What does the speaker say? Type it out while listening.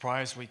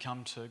Pray as we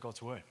come to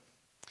God's word.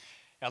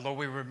 Our Lord,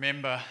 we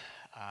remember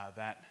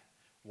that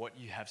what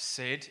you have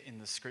said in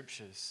the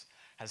scriptures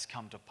has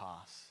come to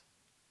pass.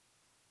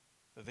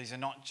 That these are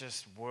not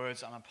just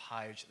words on a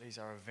page, these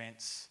are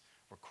events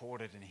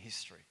recorded in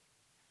history.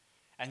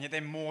 And yet they're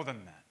more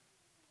than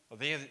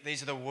that.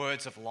 These are the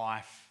words of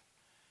life.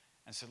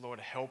 And so, Lord,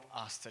 help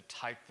us to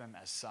take them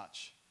as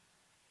such.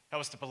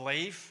 Help us to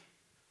believe.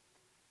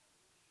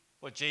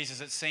 Lord Jesus,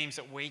 it seems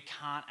that we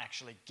can't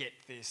actually get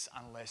this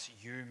unless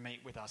you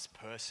meet with us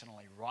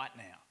personally right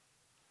now.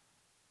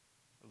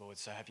 Lord,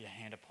 so have your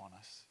hand upon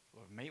us.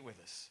 Lord, meet with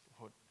us.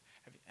 Lord,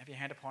 have your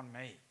hand upon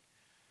me.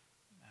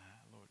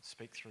 Lord,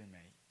 speak through me.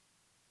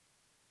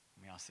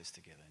 And we ask this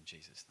together in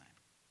Jesus'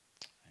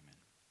 name. Amen.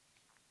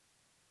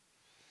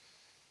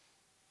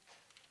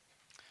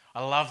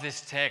 I love this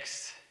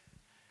text.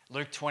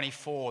 Luke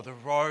 24, the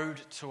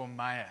road to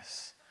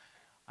Emmaus.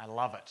 I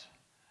love it.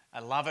 I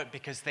love it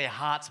because their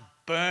hearts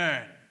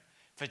burn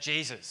for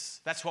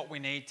Jesus. That's what we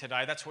need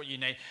today. That's what you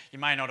need. You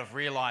may not have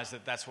realized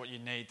that that's what you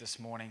need this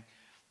morning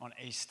on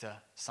Easter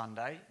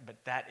Sunday, but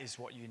that is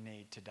what you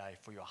need today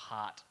for your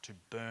heart to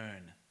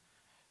burn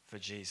for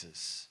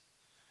Jesus.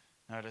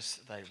 Notice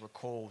they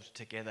recalled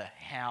together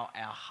how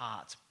our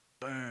hearts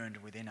burned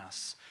within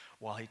us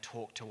while he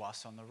talked to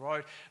us on the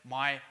road.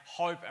 My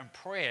hope and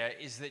prayer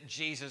is that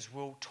Jesus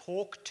will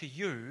talk to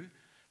you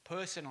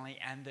personally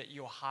and that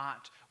your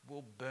heart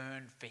will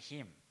burn for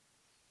him.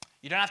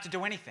 You don't have to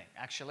do anything,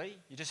 actually.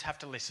 You just have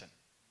to listen.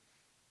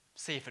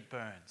 See if it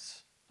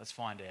burns. Let's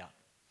find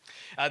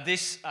out.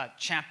 This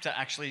chapter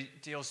actually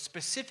deals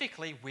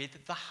specifically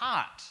with the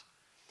heart,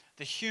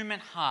 the human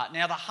heart.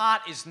 Now, the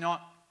heart is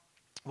not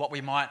what we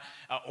might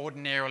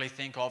ordinarily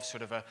think of,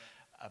 sort of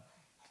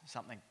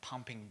something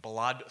pumping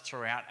blood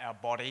throughout our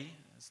body.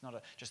 It's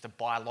not just a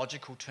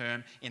biological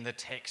term in the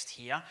text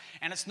here.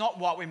 And it's not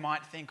what we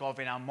might think of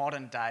in our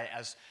modern day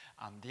as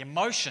the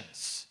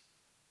emotions.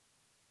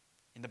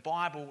 In the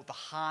Bible, the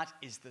heart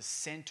is the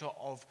center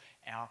of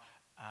our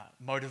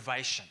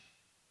motivation.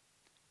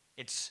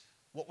 It's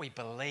what we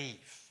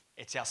believe.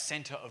 It's our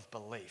center of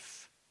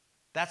belief.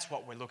 That's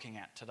what we're looking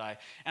at today.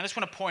 And I just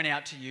want to point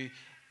out to you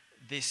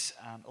this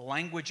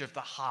language of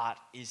the heart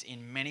is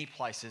in many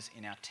places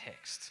in our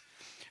text.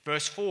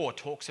 Verse 4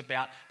 talks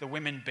about the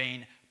women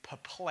being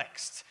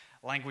perplexed,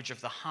 language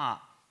of the heart.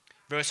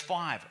 Verse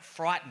 5,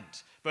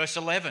 frightened. Verse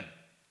 11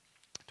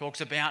 talks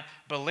about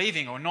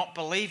believing or not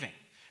believing.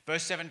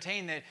 Verse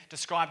 17, they're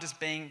described as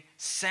being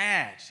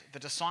sad, the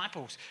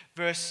disciples.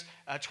 Verse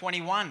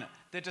 21,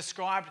 they're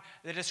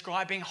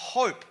describing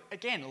hope.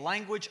 Again,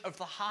 language of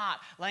the heart,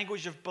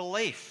 language of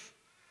belief.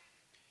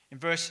 In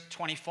verse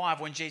 25,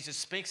 when Jesus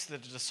speaks to the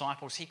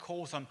disciples, he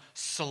calls them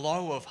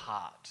slow of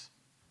heart.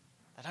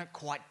 They don't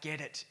quite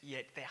get it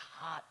yet. Their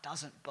heart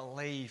doesn't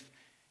believe,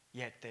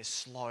 yet they're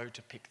slow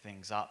to pick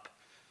things up.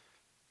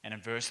 And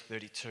in verse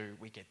 32,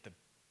 we get the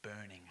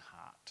burning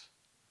heart.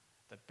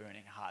 The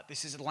burning heart.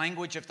 This is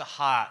language of the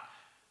heart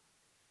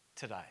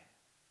today.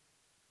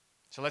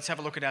 So let's have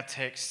a look at our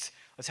text.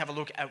 Let's have a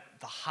look at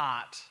the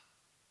heart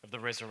of the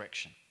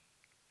resurrection.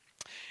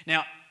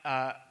 Now,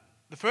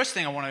 the first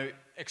thing I want to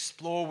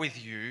explore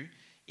with you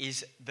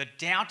is the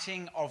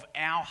doubting of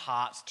our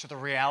hearts to the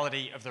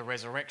reality of the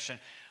resurrection.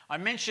 I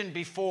mentioned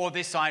before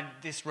this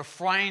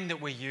refrain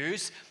that we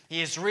use,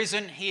 he is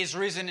risen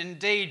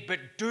indeed, but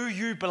do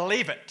you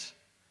believe it?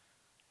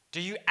 Do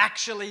you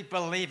actually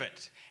believe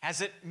it? Has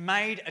it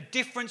made a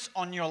difference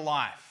on your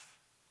life?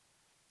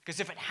 Because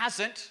if it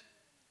hasn't,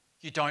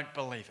 you don't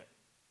believe it.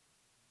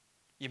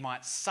 You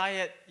might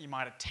say it, you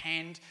might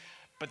attend,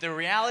 but the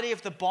reality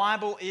of the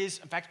Bible is,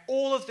 in fact,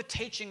 all of the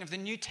teaching of the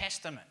New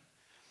Testament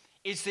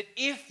is that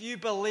if you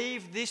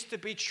believe this to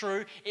be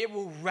true, it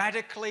will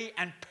radically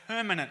and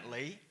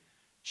permanently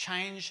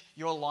change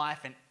your life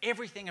and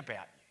everything about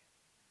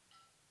you.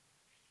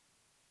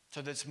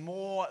 So there's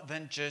more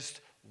than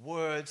just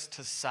words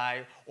to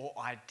say or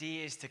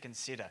ideas to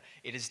consider.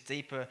 It is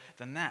deeper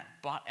than that,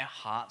 but our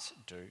hearts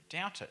do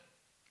doubt it.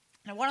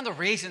 Now, one of the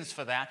reasons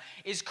for that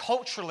is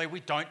culturally we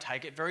don't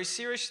take it very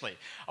seriously.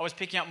 I was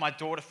picking up my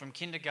daughter from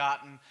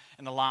kindergarten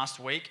in the last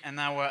week, and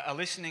they were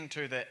listening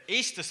to the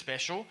Easter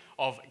special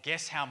of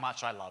Guess How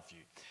Much I Love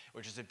You,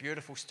 which is a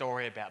beautiful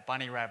story about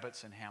bunny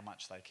rabbits and how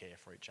much they care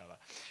for each other.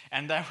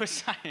 And they were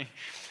saying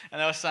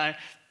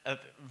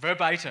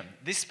verbatim,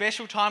 this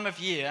special time of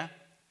year,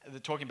 they're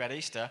talking about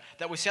Easter,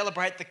 that we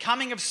celebrate the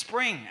coming of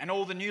spring and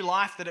all the new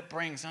life that it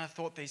brings. And I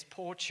thought, these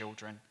poor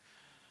children,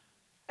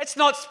 it's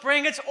not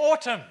spring, it's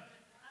autumn.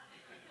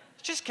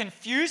 It's just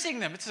confusing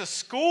them. It's a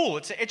school,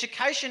 it's an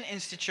education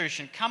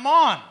institution. Come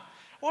on,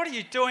 what are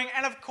you doing?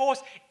 And of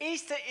course,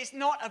 Easter is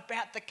not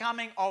about the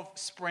coming of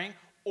spring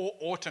or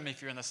autumn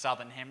if you're in the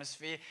southern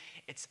hemisphere.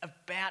 It's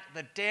about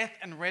the death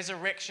and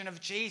resurrection of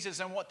Jesus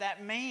and what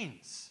that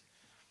means.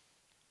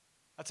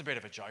 That's a bit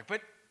of a joke,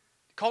 but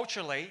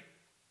culturally,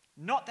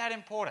 not that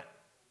important.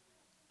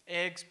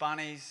 Eggs,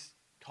 bunnies,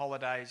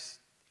 holidays,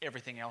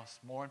 everything else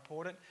more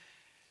important.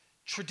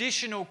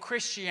 Traditional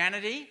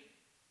Christianity,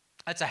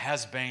 that's a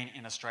has-been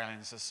in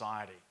Australian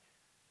society.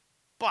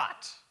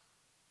 But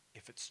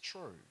if it's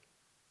true.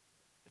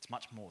 It's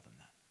much more than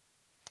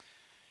that.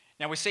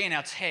 Now we see in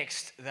our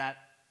text that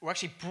we're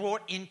actually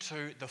brought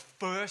into the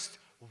first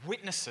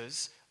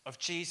witnesses of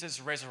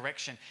Jesus'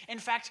 resurrection. In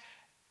fact,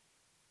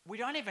 we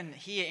don't even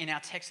hear in our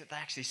text that they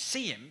actually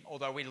see him,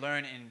 although we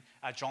learn in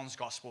John's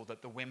gospel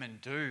that the women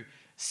do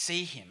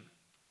see him.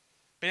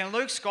 But in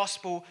Luke's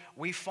gospel,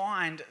 we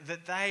find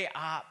that they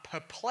are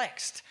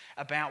perplexed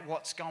about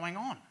what's going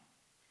on.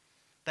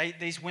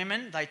 These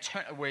women,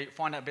 we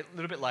find out a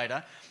little bit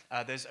later,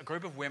 there's a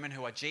group of women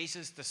who are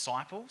Jesus'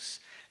 disciples.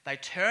 They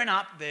turn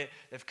up,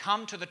 they've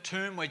come to the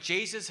tomb where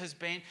Jesus has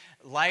been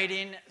laid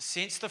in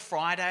since the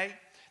Friday.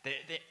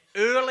 They're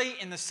early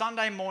in the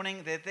Sunday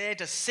morning, they're there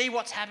to see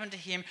what's happened to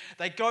him.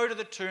 They go to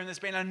the tomb. There's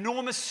been an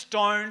enormous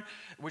stone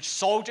which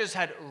soldiers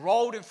had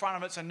rolled in front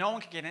of it so no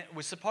one could get in. It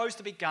was supposed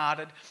to be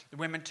guarded. The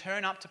women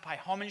turn up to pay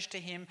homage to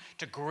him,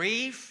 to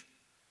grieve,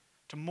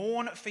 to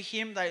mourn for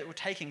him. They were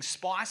taking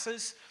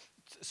spices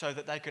so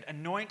that they could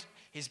anoint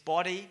his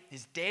body,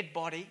 his dead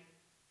body.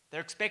 They're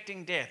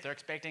expecting death. They're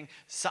expecting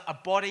a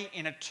body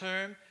in a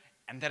tomb,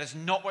 and that is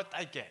not what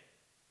they get.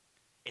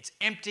 It's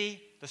empty.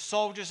 The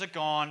soldiers are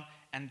gone.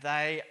 And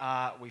they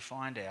are, we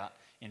find out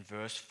in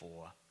verse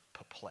 4,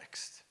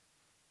 perplexed.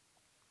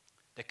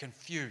 They're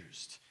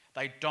confused.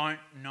 They don't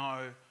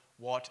know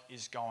what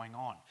is going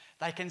on.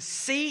 They can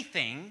see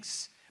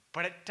things,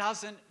 but it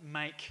doesn't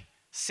make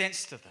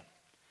sense to them.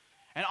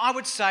 And I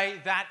would say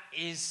that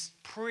is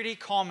pretty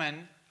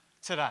common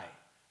today.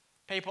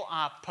 People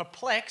are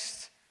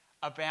perplexed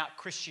about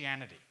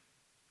Christianity.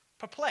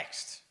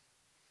 Perplexed.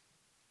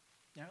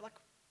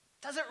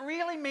 Does it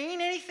really mean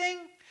anything?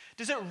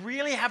 Does it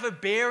really have a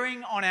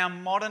bearing on our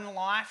modern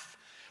life?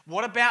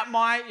 What about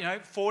my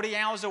 40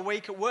 hours a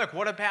week at work?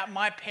 What about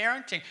my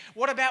parenting?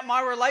 What about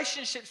my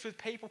relationships with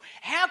people?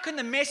 How can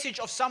the message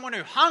of someone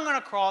who hung on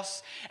a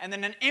cross and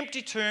then an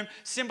empty tomb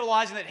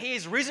symbolizing that he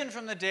is risen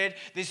from the dead,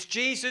 this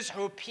Jesus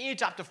who appeared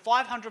to up to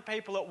 500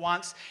 people at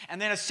once and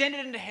then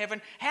ascended into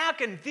heaven, how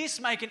can this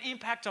make an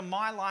impact on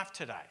my life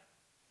today?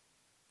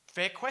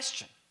 Fair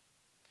question.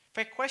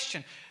 Fair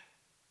question.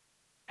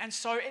 And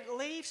so it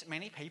leaves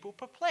many people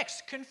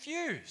perplexed,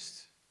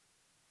 confused.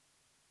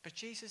 But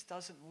Jesus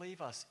doesn't leave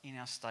us in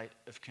our state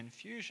of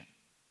confusion.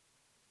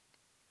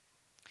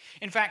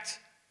 In fact,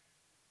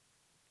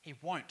 he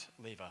won't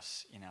leave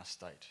us in our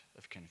state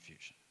of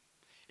confusion.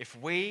 If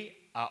we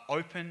are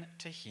open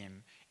to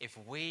him, if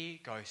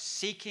we go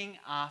seeking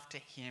after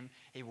him,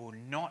 he will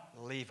not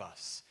leave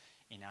us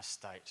in our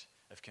state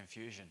of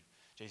confusion.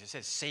 Jesus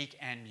says, "Seek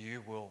and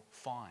you will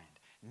find.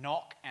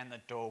 Knock and the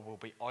door will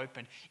be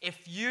open."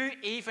 If you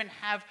even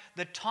have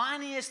the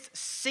tiniest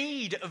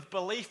seed of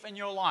belief in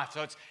your life,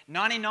 so it's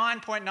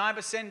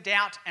 99.9%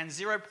 doubt and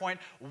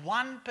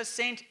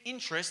 0.1%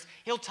 interest,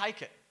 he'll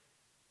take it.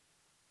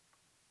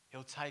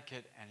 He'll take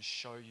it and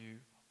show you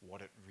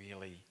what it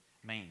really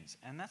means.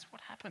 And that's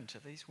what happened to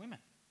these women.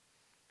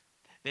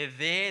 They're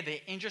there, they're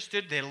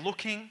interested, they're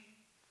looking,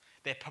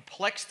 they're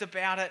perplexed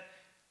about it,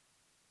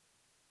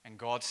 and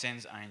God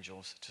sends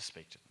angels to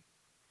speak to them.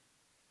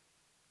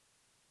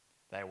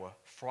 They were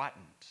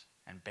frightened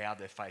and bowed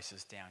their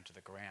faces down to the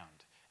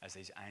ground as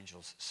these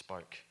angels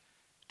spoke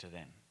to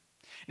them.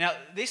 Now,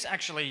 this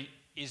actually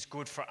is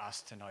good for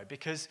us to know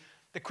because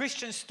the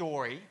Christian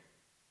story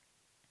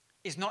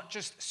is not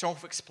just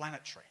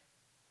self-explanatory,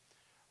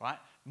 right?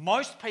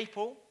 Most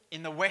people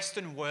in the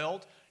Western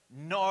world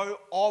know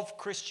of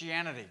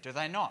Christianity, do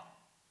they not?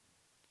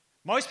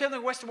 Most people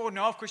in the Western world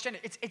know of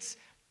Christianity. It's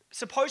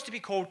supposed to be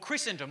called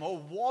Christendom, or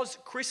was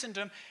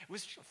Christendom. It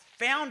was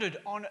founded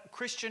on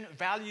Christian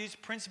values,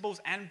 principles,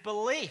 and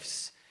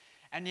beliefs.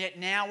 And yet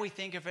now we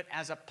think of it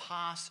as a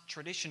past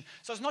tradition.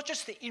 So it's not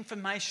just the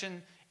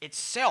information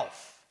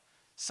itself.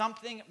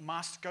 Something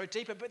must go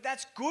deeper. But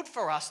that's good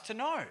for us to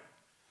know.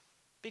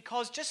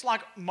 Because just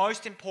like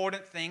most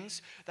important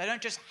things, they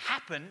don't just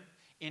happen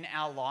in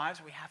our lives.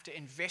 We have to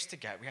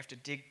investigate. We have to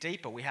dig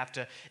deeper. We have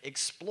to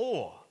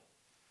explore.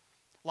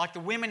 Like the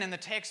women in the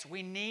text,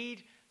 we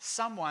need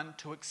someone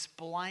to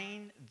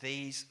explain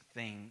these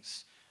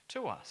things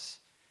to us.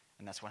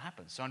 And that's what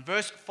happens. So in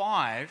verse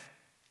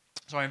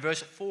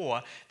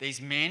 4,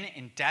 these men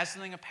in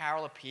dazzling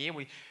apparel appear.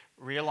 We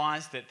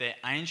realize that they're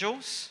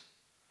angels,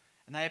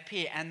 and they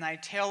appear and they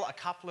tell a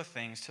couple of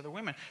things to the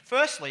women.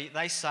 Firstly,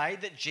 they say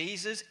that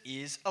Jesus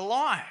is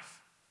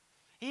alive.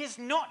 He is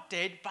not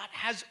dead, but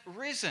has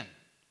risen.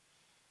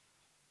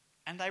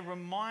 And they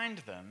remind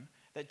them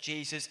that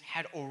Jesus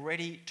had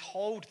already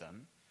told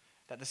them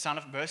that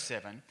verse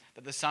 7,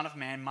 that the Son of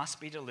Man must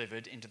be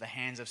delivered into the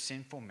hands of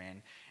sinful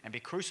men and be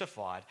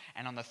crucified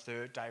and on the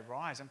third day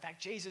rise. In fact,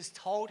 Jesus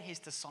told his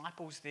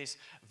disciples this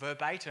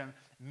verbatim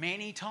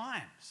many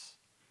times.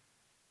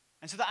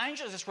 And so the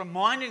angel is just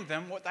reminding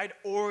them what they'd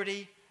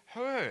already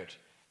heard,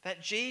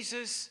 that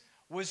Jesus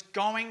was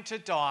going to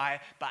die,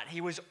 but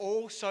he was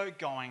also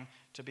going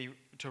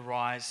to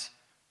rise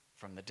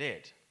from the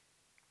dead.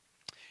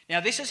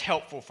 Now, this is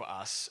helpful for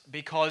us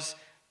because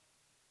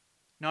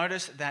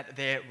notice that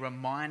they're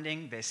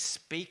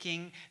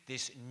speaking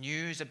this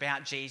news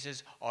about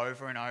Jesus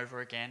over and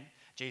over again.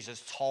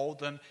 Jesus told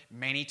them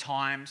many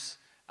times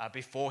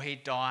before he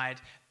died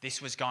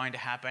this was going to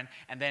happen.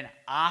 And then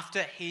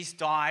after he's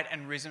died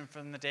and risen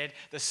from the dead,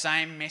 the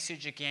same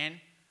message again.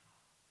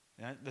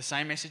 The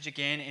same message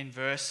again in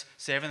verse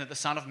 7, that the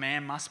Son of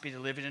Man must be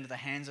delivered into the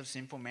hands of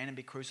sinful men and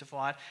be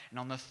crucified, and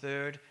on the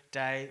third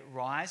day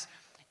rise.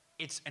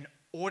 It's an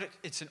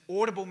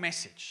audible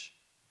message.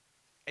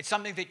 It's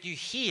something that you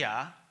hear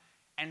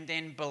and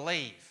then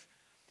believe.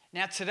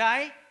 Now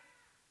today,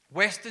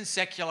 Western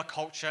secular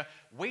culture,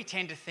 we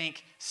tend to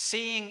think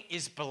seeing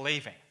is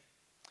believing,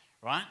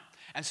 right?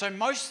 And so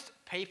most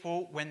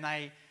people, when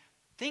they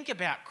think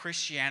about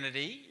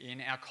Christianity in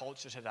our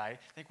culture today,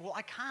 think, well,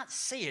 I can't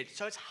see it,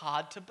 so it's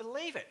hard to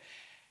believe it.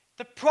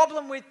 The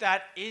problem with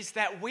that is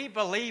that we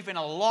believe in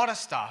a lot of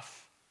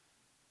stuff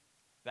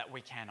that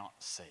we cannot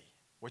see.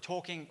 We're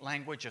talking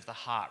language of the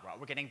heart, right?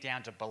 We're getting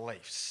down to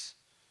beliefs.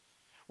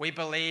 We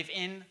believe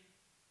in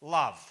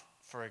love,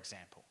 for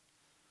example.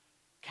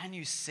 Can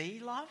you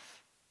see love?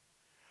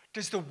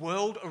 Does the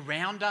world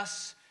around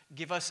us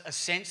give us a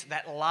sense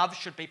that love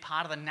should be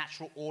part of the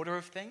natural order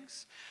of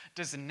things?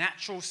 Does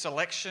natural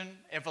selection,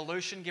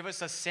 evolution, give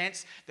us a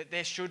sense that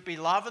there should be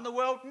love in the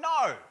world?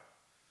 No.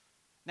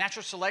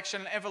 Natural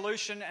selection,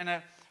 evolution, and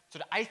a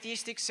sort of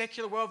atheistic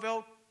secular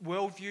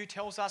worldview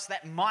tells us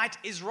that might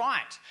is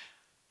right.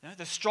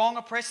 The strong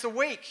oppress the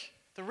weak.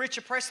 The rich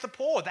oppress the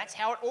poor. That's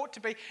how it ought to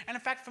be. And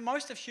in fact, for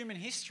most of human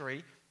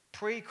history,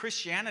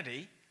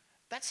 pre-Christianity,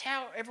 that's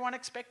how everyone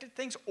expected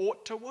things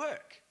ought to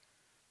work.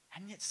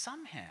 And yet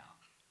somehow,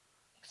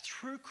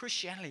 through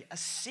Christianity, a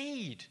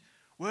seed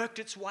worked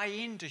its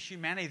way into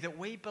humanity that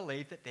we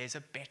believe that there's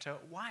a better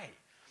way.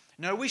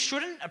 No, we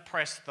shouldn't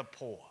oppress the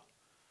poor.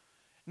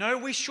 No,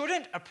 we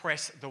shouldn't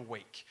oppress the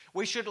weak.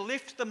 We should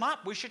lift them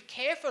up. We should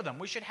care for them.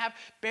 We should have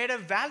better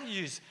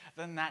values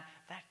than that.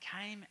 That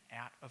came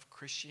out of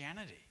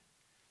Christianity.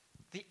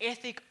 The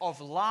ethic of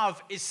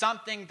love is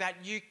something that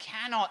you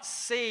cannot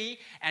see,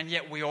 and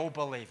yet we all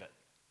believe it.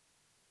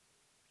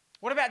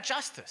 What about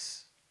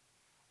justice?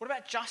 What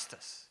about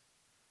justice?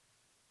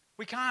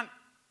 We can't,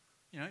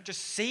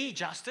 just see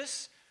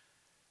justice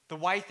the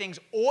way things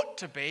ought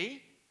to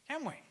be,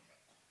 can we?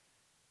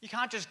 You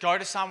can't just go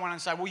to someone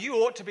and say, well, you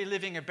ought to be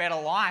living a better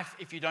life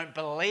if you don't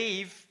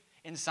believe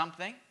in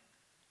something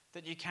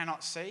that you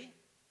cannot see.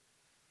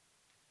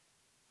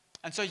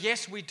 And so,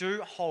 yes, we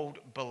do hold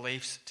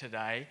beliefs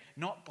today,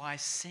 not by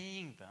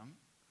seeing them.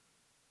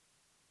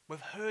 We've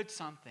heard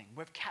something,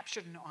 we've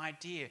captured an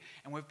idea,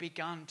 and we've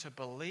begun to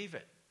believe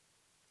it.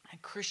 And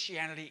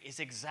Christianity is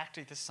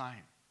exactly the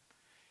same.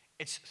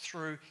 It's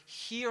through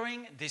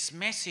hearing this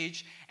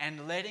message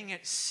and letting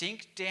it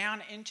sink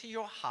down into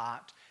your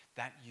heart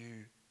that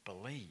you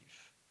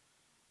believe.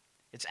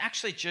 It's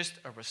actually just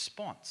a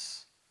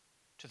response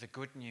to the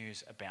good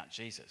news about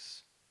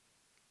Jesus.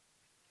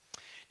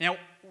 Now,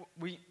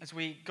 as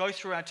we go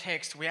through our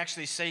text, we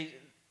actually see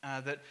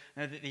that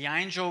the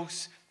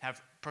angels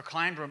have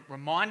proclaimed,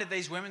 reminded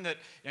these women that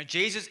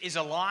Jesus is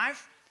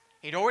alive.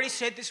 He'd already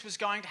said this was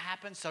going to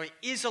happen, so he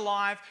is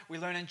alive. We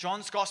learn in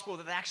John's Gospel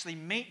that they actually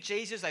meet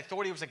Jesus. They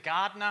thought he was a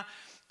gardener.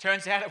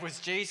 Turns out it was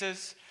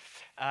Jesus.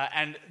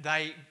 And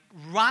they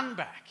run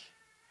back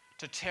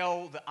to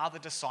tell the other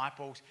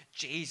disciples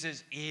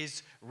Jesus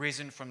is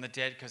risen from the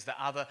dead, because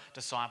the other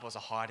disciples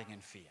are hiding in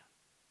fear.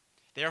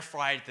 They're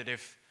afraid that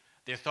if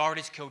the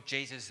authorities killed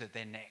Jesus, that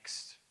they're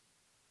next.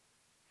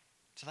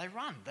 So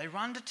they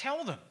run to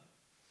tell them.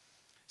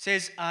 It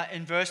says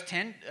in verse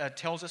 10,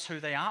 tells us who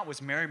they are. It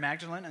was Mary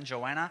Magdalene and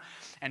Joanna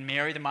and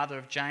Mary, the mother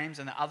of James,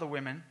 and the other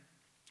women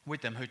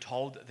with them who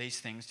told these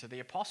things to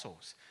the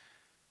apostles.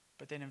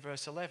 But then in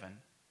verse 11,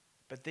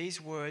 but these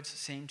words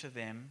seemed to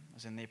them,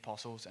 as in the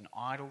apostles, an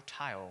idle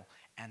tale,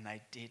 and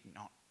they did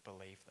not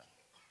believe them.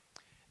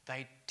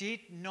 They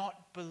did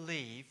not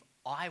believe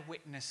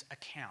eyewitness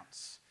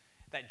accounts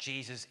that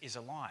Jesus is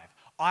alive.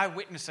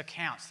 Eyewitness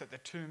accounts that the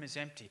tomb is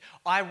empty.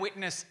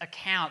 Eyewitness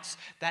accounts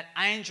that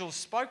angels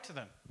spoke to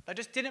them. They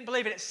just didn't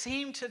believe it. It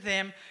seemed to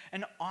them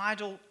an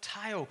idle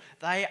tale.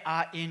 They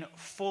are in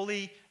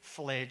fully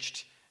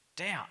fledged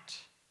doubt.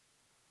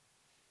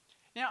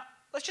 Now,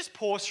 let's just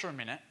pause for a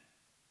minute.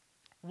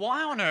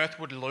 Why on earth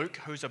would Luke,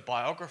 who's a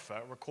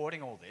biographer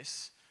recording all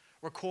this,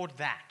 record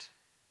that?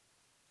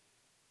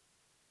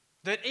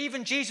 That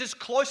even Jesus'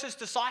 closest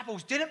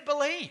disciples didn't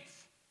believe.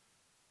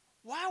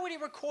 Why would he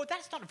record that?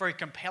 It's not a very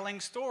compelling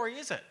story,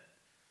 is it?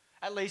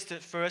 At least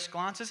at first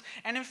glances.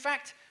 And in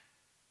fact,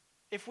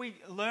 if we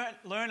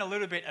learn a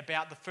little bit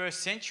about the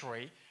first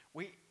century,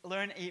 we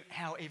learn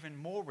how even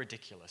more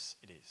ridiculous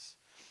it is.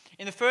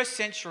 In the first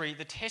century,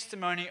 the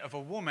testimony of a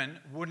woman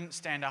wouldn't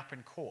stand up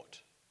in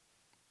court.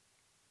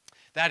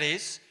 That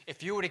is,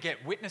 if you were to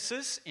get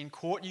witnesses in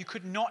court, you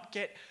could not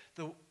get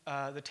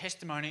the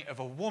testimony of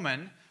a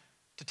woman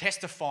to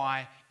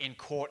testify in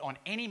court on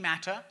any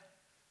matter,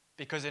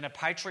 because in a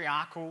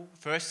patriarchal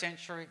first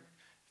century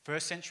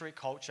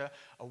culture,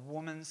 a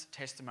woman's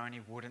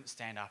testimony wouldn't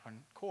stand up in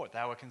court.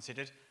 They were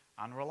considered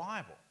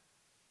unreliable.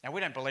 Now,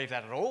 we don't believe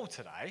that at all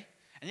today,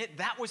 and yet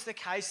that was the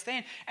case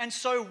then. And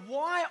so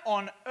why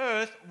on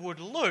earth would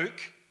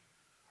Luke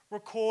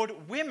record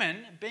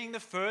women being the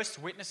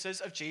first witnesses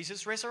of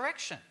Jesus'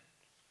 resurrection.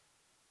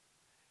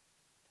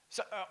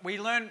 So we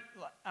learn,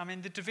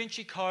 the Da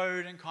Vinci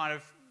Code and kind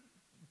of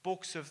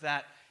books of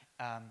that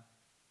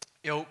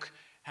ilk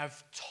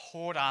have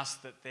taught us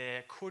that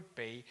there could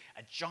be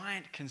a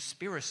giant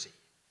conspiracy,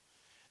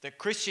 that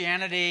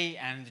Christianity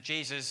and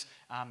Jesus'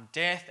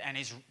 death and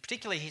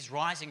particularly his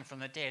rising from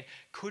the dead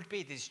could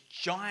be this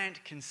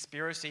giant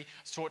conspiracy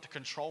sought to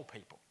control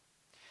people.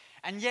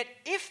 And yet,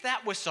 if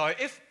that were so,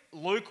 if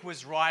Luke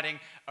was writing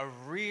a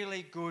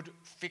really good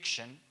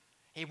fiction,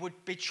 he would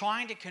be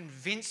trying to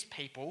convince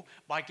people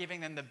by giving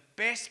them the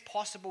best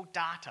possible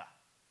data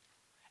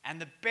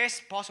and the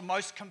best possible,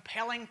 most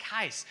compelling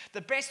case,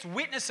 the best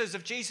witnesses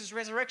of Jesus'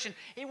 resurrection.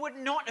 He would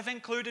not have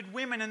included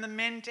women and the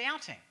men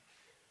doubting,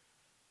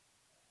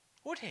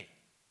 would he?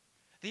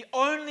 The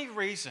only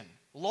reason,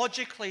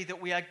 logically,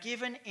 that we are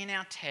given in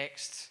our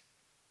text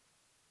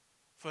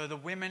for the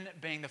women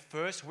being the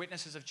first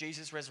witnesses of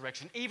Jesus'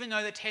 resurrection, even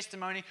though the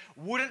testimony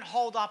wouldn't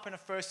hold up in a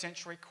first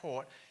century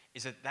court,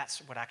 is that that's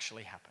what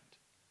actually happened.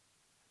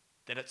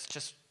 That it's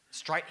just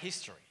straight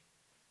history.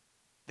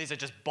 These are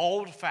just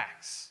bold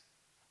facts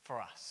for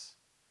us.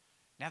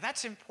 Now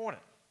that's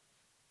important.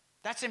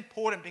 That's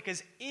important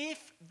because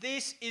if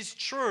this is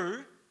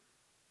true,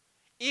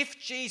 if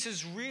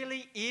Jesus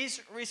really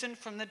is risen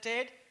from the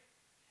dead,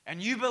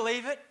 and you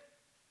believe it,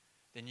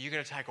 then you're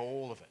going to take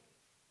all of it.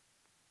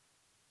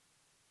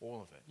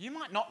 All of it. You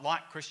might not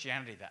like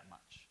Christianity that much.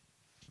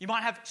 You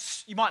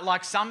might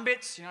like some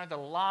bits, the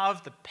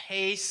love, the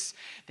peace,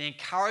 the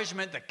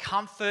encouragement, the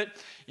comfort,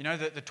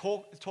 the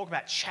talk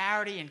about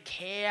charity and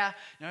care,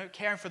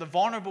 caring for the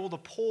vulnerable, the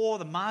poor,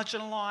 the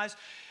marginalized.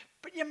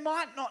 But you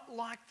might not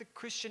like the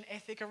Christian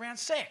ethic around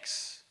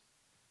sex.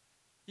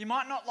 You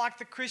might not like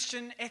the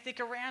Christian ethic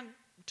around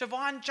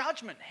divine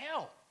judgment,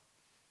 hell.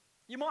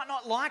 You might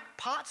not like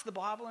parts of the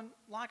Bible and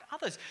like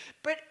others.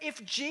 But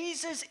if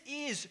Jesus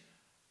is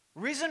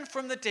risen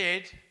from the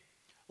dead,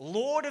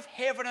 Lord of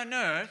heaven and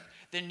earth,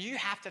 then you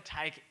have to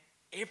take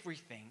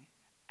everything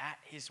at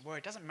his word.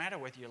 It doesn't matter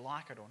whether you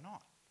like it or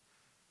not.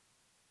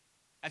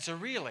 And so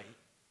really,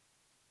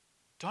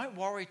 don't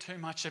worry too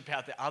much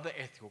about the other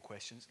ethical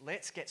questions.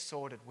 Let's get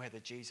sorted whether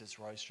Jesus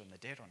rose from the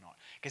dead or not.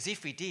 Because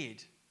if he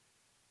did,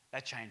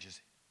 that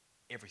changes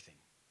everything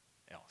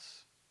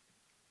else.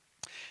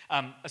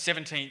 A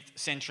 17th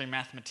century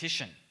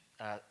mathematician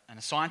and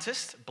a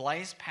scientist,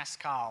 Blaise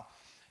Pascal,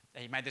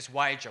 he made this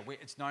wager.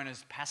 It's known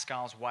as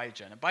Pascal's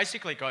wager. And it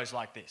basically goes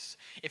like this.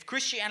 If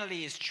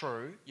Christianity is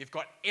true, you've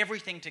got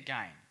everything to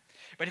gain.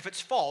 But if it's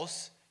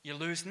false, you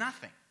lose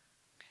nothing.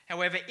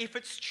 However, if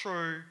it's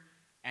true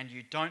and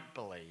you don't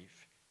believe,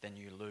 then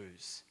you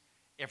lose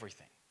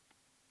everything.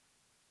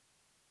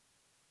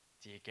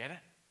 Do you get it?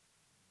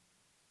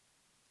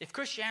 If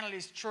Christianity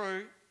is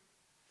true,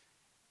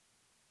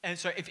 and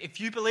so if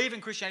you believe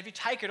in Christianity, if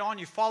you take it on,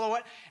 you follow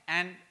it,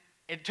 and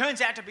it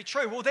turns out to be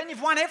true, well, then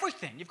you've won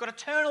everything. You've got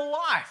eternal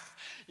life.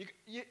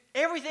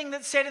 Everything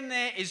that's said in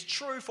there is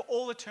true for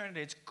all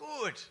eternity. It's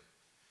good.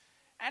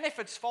 And if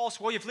it's false,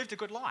 well, you've lived a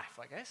good life,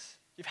 I guess.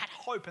 You've had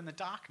hope in the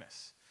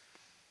darkness.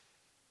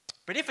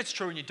 But if it's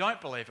true and you don't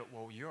believe it,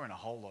 well, you're in a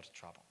whole lot of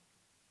trouble.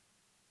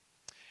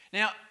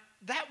 Now,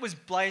 that was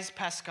Blaise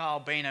Pascal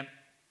being a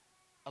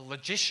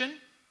logician,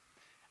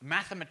 a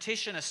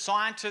mathematician, a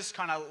scientist,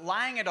 kind of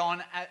laying it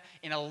on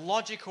in a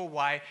logical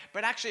way.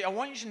 But actually, I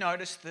want you to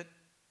notice that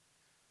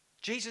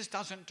Jesus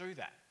doesn't do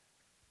that.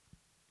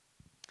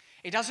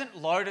 He doesn't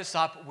load us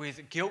up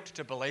with guilt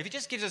to believe. He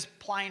just gives us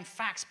plain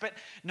facts. But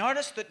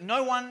notice that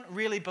no one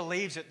really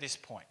believes at this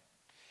point,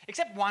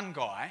 except one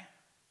guy,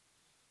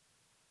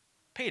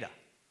 Peter.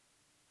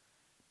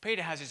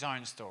 Peter has his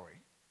own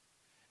story.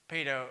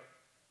 Peter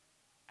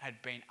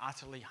had been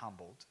utterly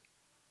humbled.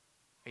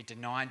 He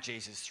denied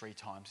Jesus 3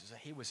 times. So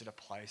he was at a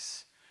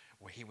place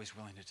where he was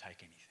willing to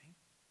take anything.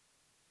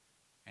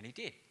 And he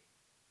did.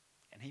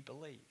 And he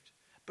believed.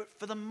 But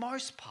for the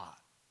most part,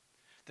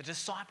 the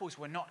disciples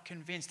were not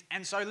convinced.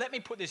 And so let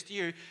me put this to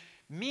you.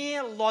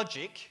 Mere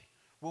logic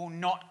will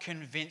not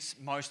convince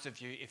most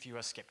of you if you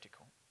are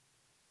skeptical.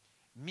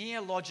 Mere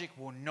logic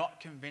will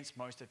not convince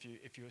most of you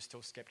if you are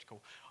still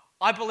skeptical.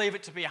 I believe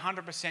it to be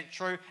 100%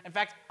 true. In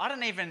fact, I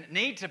don't even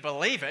need to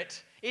believe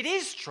it. It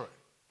is true.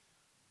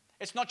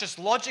 It's not just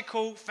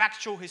logical,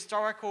 factual,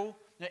 historical.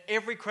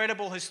 Every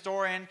credible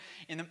historian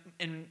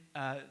in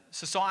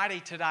society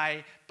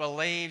today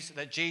believes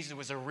that Jesus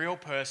was a real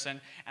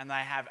person, and they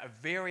have a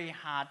very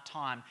hard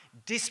time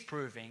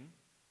disproving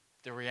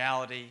the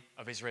reality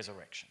of his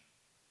resurrection.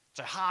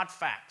 So hard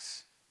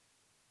facts,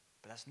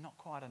 but that's not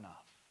quite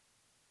enough.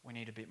 We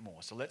need a bit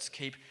more. So let's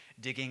keep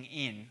digging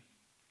in.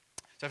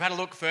 So I've had a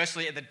look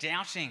firstly at the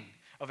doubting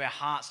of our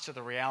hearts to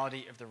the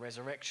reality of the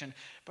resurrection,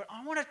 but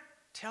I want to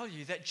tell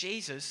you that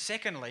Jesus,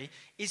 secondly,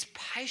 is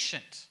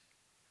patient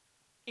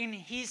in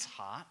his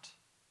heart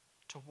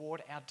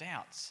toward our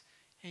doubts.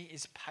 He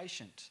is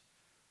patient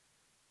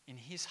in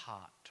his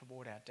heart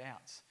toward our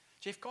doubts.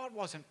 See, if God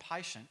wasn't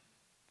patient,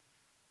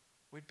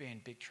 we'd be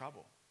in big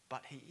trouble.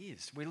 But he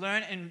is. We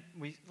learn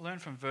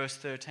from verse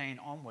 13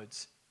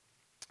 onwards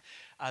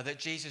that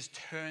Jesus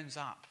turns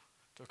up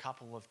to a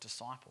couple of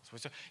disciples. We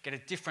get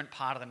a different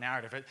part of the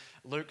narrative.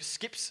 Luke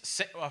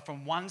skips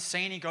from one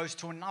scene, he goes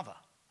to another.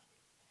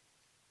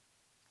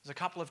 There's a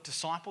couple of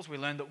disciples. We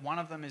learned that one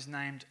of them is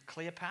named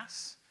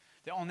Cleopas.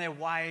 They're on their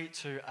way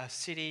to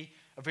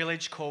a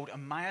village called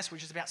Emmaus,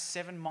 which is about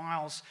 7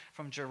 miles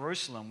from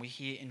Jerusalem, we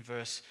hear in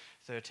verse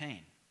 13.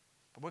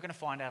 But we're going to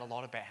find out a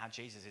lot about how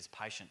Jesus is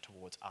patient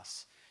towards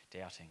us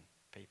doubting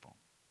people.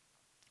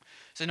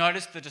 So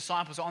notice the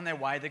disciples are on their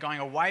way. They're going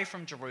away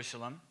from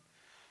Jerusalem.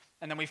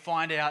 And then we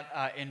find out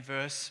in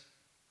verse,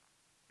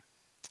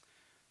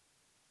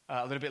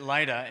 a little bit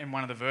later in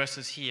one of the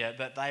verses here,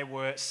 that they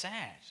were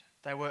sad.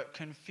 They were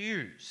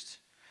confused.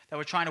 They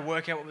were trying to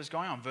work out what was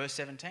going on. Verse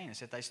 17, it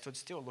said they stood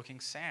still looking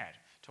sad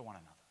to one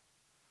another.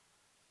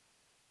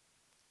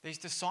 These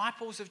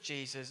disciples of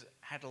Jesus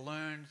had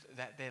learned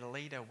that their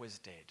leader was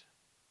dead.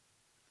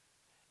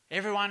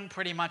 Everyone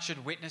pretty much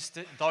had witnessed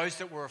it. Those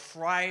that were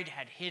afraid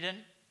had hidden.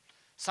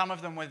 Some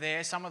of them were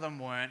there, some of them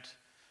weren't.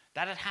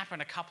 That had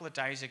happened a couple of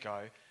days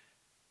ago.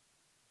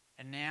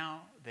 And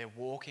now they're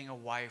walking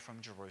away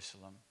from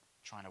Jerusalem,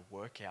 trying to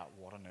work out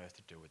what on earth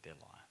to do with their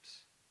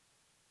lives.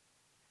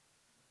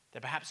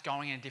 They're perhaps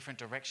going in a different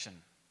direction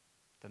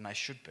than they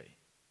should be.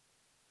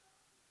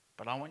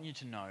 But I want you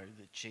to know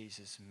that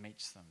Jesus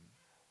meets them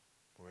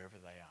wherever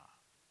they are.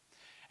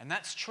 And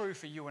that's true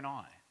for you and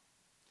I.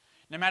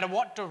 No matter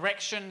what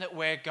direction that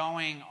we're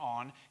going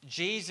on,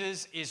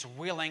 Jesus is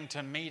willing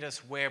to meet us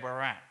where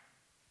we're at.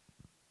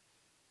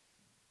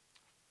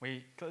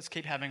 Let's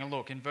keep having a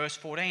look. In verse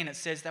 14, it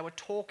says they were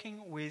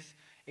talking with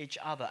each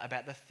other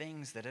about the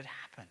things that had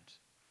happened.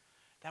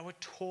 They were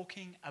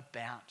talking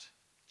about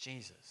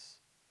Jesus.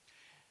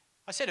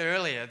 I said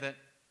earlier that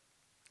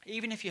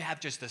even if you have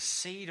just a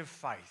seed of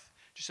faith,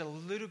 just a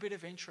little bit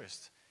of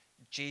interest,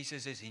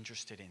 Jesus is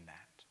interested in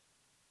that.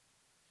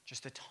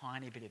 Just a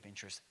tiny bit of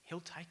interest. He'll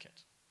take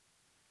it.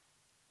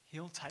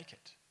 He'll take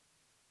it.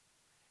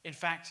 In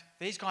fact,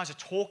 these guys are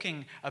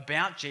talking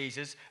about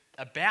Jesus,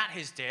 about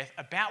his death,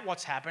 about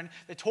what's happened.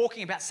 They're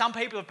talking about, some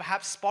people have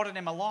perhaps spotted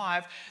him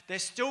alive. They're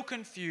still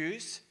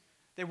confused.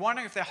 They're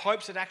wondering if their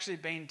hopes had actually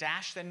been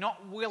dashed. They're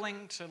not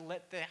willing to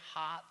let their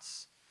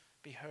hearts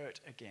be hurt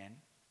again.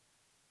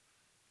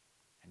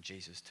 And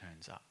Jesus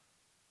turns up.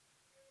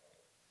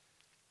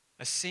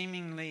 A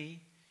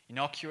seemingly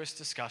innocuous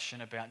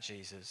discussion about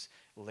Jesus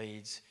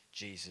leads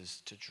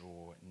Jesus to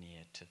draw near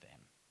to them.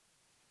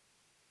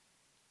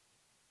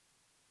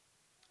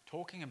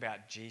 Talking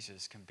about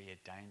Jesus can be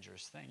a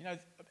dangerous thing. You know,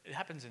 it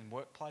happens in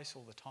workplace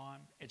all the time,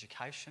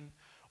 education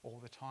all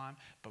the time.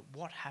 But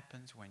what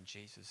happens when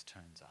Jesus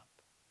turns up?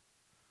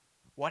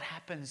 What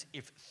happens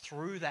if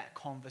through that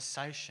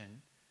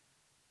conversation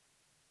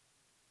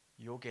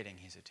you're getting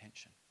his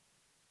attention?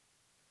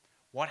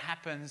 What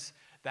happens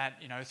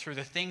that, through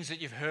the things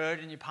that you've heard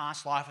in your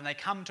past life and they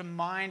come to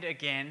mind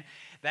again,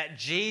 that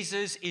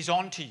Jesus is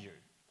onto you.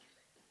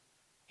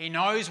 He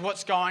knows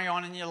what's going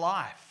on in your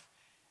life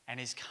and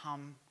he's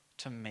come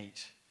to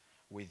meet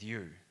with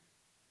you.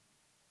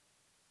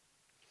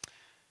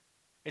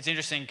 It's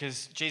interesting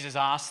because Jesus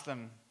asked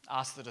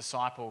the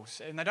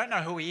disciples, and they don't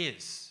know who he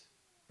is,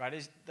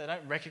 right? They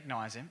don't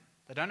recognize him.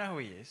 They don't know who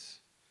he is.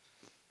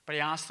 But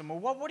he asked them, well,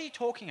 what are you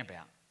talking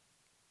about?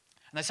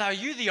 And they say, are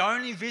you the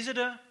only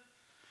visitor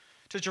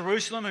to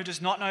Jerusalem who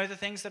does not know the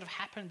things that have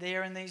happened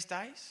there in these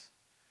days?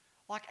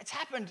 Like, it's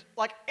happened.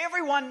 Like,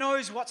 everyone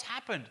knows what's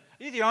happened.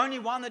 Are you the only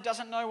one that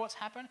doesn't know what's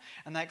happened?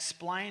 And they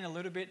explain a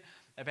little bit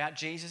about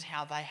Jesus,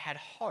 how they had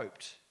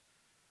hoped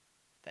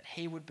that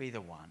he would be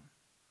the one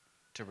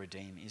to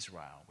redeem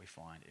Israel, we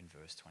find in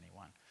verse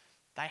 21.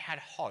 They had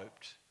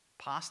hoped,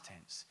 past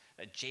tense,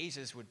 that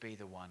Jesus would be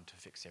the one to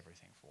fix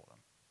everything for them.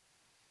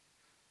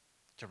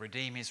 To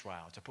redeem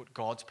Israel, to put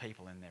God's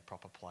people in their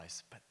proper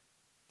place. But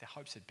their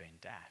hopes had been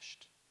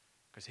dashed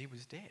because he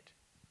was dead.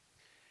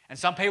 And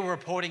some people were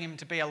reporting him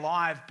to be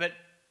alive, but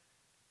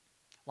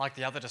like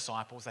the other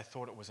disciples, they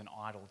thought it was an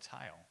idle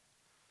tale.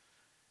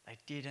 They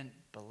didn't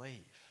believe.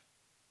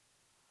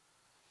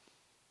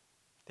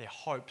 Their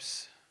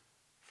hopes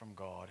from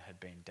God had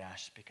been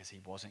dashed because he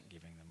wasn't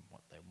giving them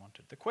what they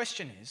wanted. The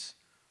question is,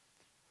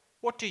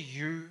 what do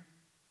you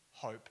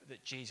hope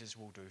that Jesus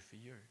will do for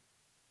you?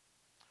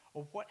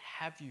 Or what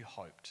have you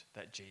hoped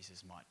that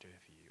Jesus might do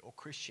for you, or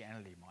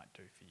Christianity might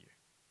do for you?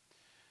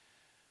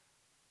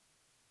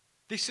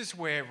 This is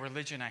where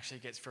religion actually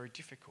gets very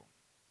difficult.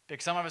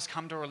 Because some of us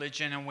come to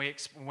religion and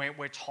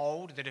we're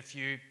told that if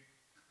you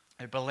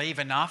believe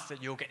enough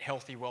that you'll get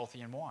healthy, wealthy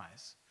and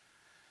wise.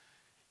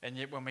 And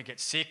yet when we get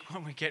sick,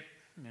 when we get,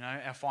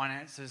 our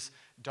finances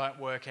don't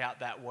work out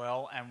that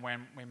well, and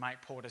when we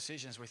make poor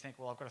decisions, we think,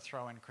 well, I've got to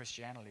throw in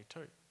Christianity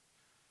too.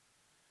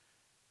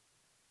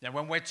 Now,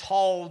 when we're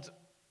told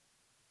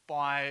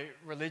by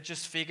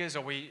religious figures,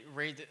 or we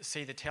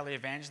see the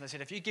televangelist, they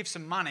said, if you give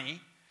some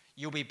money,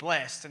 you'll be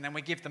blessed. And then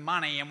we give the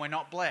money and we're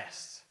not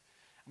blessed.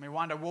 And we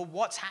wonder, well,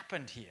 what's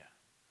happened here?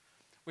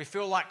 We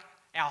feel like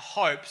our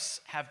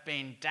hopes have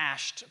been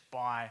dashed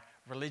by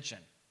religion.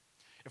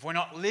 If we're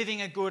not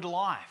living a good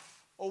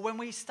life, Or when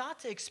we start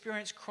to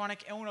experience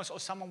chronic illness, or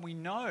someone we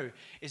know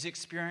is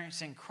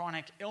experiencing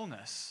chronic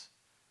illness,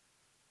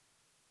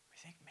 we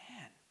think,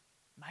 man,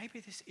 maybe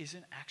this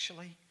isn't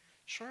actually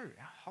true.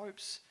 Our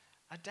hopes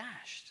are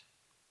dashed.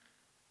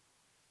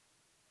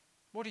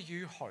 What do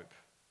you hope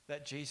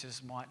that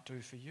Jesus might do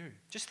for you?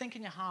 Just think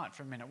in your heart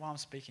for a minute while I'm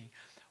speaking.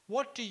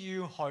 What do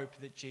you hope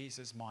that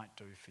Jesus might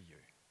do for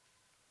you?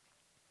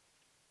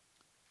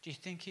 Do you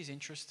think he's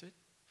interested?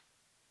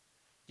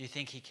 Do you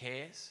think he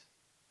cares?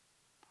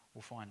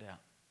 We'll find out.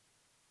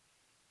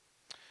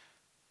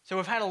 So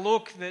we've had a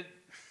look that,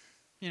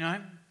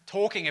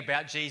 talking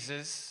about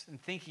Jesus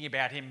and thinking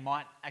about him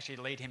might actually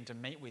lead him to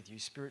meet with you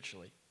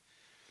spiritually.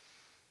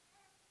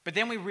 But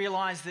then we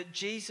realize that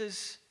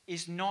Jesus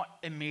is not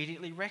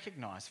immediately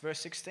recognized. Verse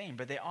 16,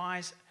 but their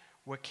eyes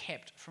were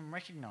kept from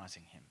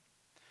recognizing him.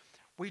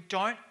 We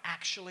don't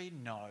actually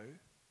know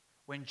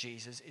when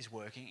Jesus is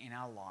working in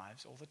our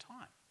lives all the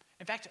time.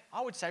 In fact,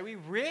 I would say we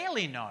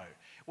rarely know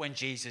when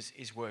Jesus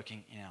is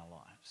working in our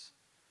lives.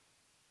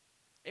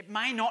 It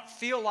may not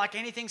feel like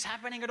anything's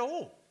happening at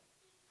all.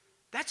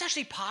 That's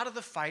actually part of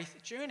the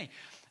faith journey.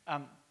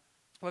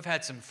 We've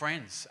had some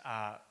friends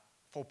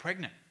fall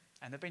pregnant,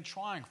 and they've been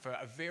trying for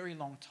a very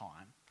long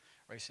time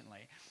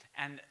recently.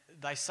 And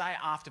they say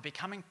after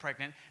becoming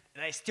pregnant,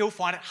 they still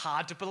find it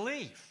hard to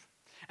believe.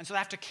 And so they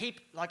have to keep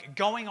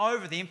going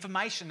over the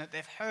information that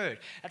they've heard.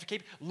 They have to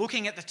keep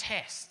looking at the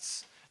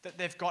tests that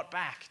they've got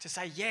back to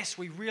say, yes,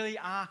 we really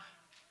are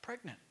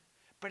pregnant.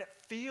 But it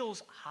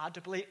feels hard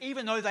to believe.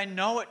 Even though they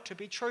know it to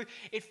be true,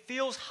 it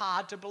feels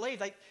hard to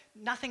believe.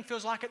 Nothing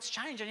feels like it's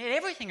changed, and yet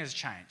everything has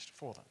changed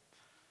for them.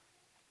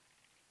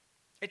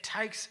 It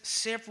takes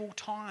several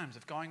times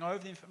of going over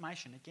the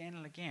information again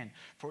and again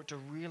for it to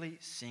really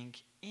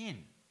sink in.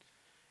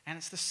 And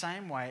it's the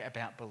same way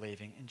about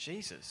believing in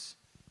Jesus.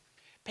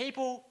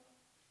 People,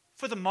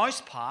 for the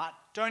most part,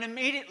 don't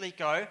immediately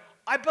go,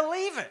 I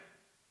believe it.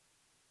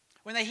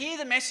 When they hear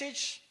the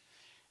message,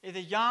 either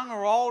young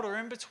or old or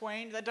in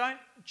between, they don't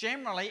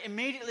generally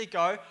immediately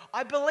go,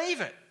 I believe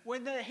it.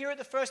 When they hear it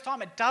the first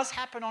time, it does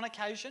happen on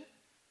occasion.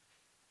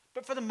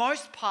 But for the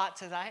most part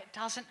today, it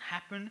doesn't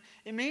happen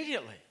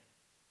immediately.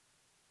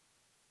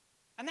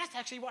 And that's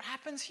actually what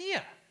happens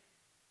here.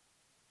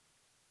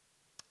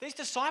 These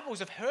disciples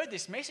have heard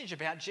this message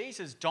about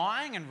Jesus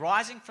dying and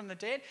rising from the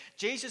dead,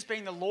 Jesus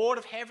being the Lord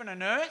of heaven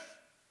and earth,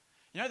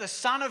 the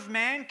Son of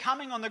Man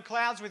coming on the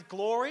clouds with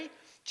glory.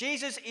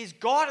 Jesus is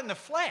God in the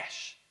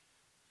flesh.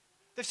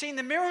 They've seen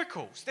the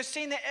miracles. They've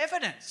seen the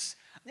evidence.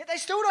 Yet they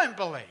still don't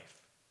believe.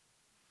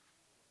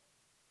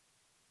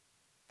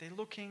 They're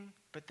looking,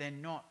 but they're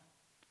not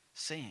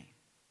seeing.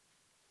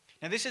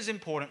 Now, this is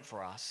important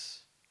for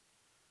us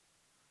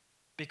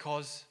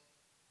because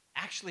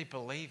actually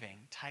believing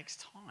takes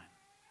time.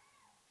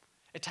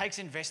 It takes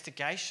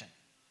investigation.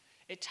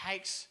 It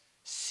takes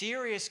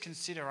serious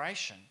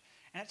consideration.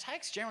 And it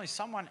takes generally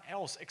someone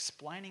else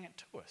explaining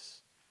it to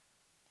us.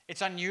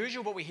 It's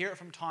unusual, but we hear it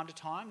from time to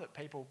time that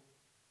people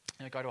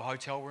go to a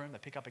hotel room, they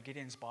pick up a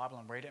Gideon's Bible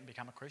and read it and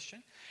become a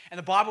Christian. And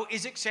the Bible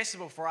is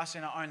accessible for us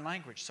in our own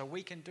language, so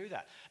we can do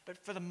that. But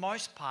for the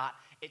most part,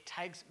 it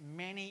takes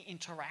many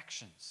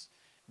interactions,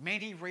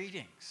 many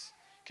readings,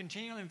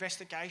 continual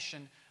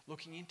investigation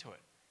looking into it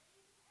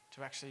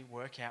to actually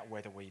work out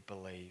whether we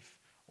believe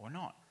or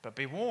not. But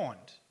be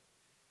warned,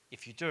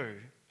 if you do,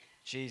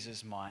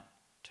 Jesus might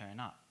turn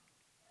up.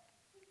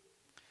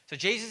 So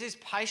Jesus is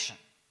patient.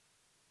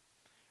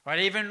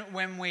 Right, even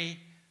when we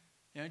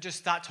just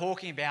start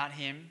talking about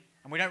him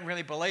and we don't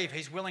really believe,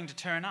 he's willing to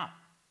turn up.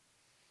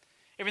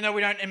 Even though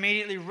we don't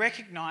immediately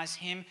recognize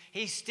him,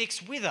 he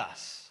sticks with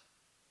us.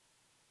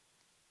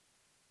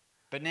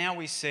 But now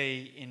we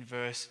see in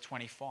verse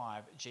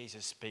 25,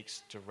 Jesus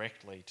speaks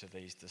directly to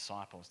these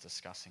disciples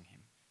discussing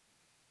him.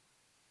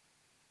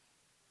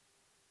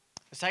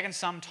 It's taken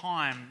some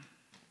time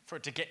for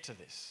it to get to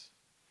this.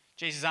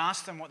 Jesus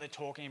asks them what they're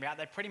talking about.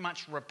 They pretty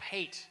much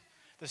repeat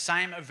the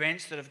same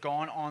events that have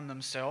gone on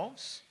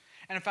themselves.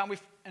 And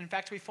in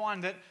fact, we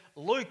find that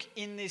Luke,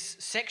 in this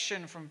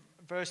section from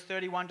verse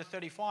 31 to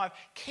 35,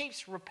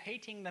 keeps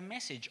repeating the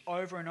message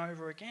over and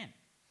over again.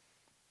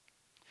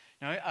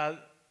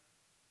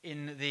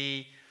 In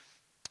the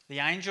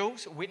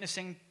angels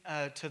witnessing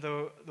to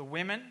the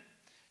women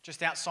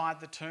just outside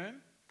the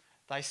tomb,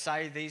 they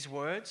say these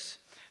words,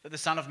 that the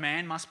Son of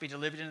Man must be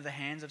delivered into the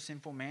hands of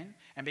sinful men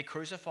and be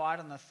crucified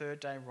on the third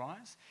day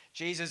rise.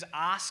 Jesus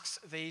asks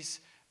these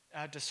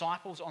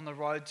disciples on the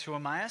road to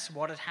Emmaus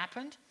what had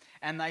happened,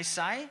 and they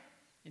say,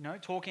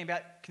 talking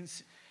about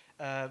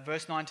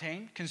verse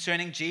 19,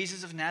 concerning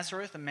Jesus of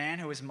Nazareth, a man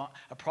who was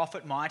a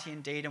prophet, mighty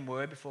in deed and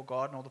word before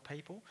God and all the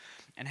people,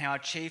 and how our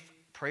chief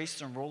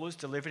priests and rulers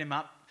delivered him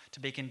up to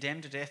be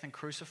condemned to death and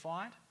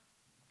crucified,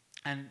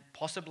 and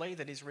possibly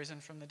that he's risen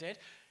from the dead.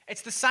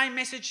 It's the same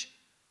message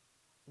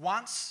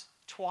once,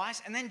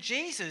 twice, and then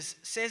Jesus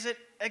says it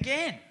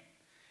again.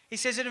 He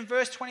says it in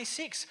verse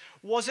 26.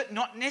 Was it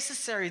not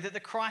necessary that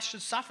the Christ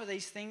should suffer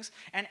these things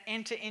and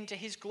enter into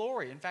his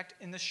glory? In fact,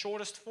 in the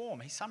shortest form,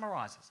 he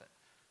summarizes it.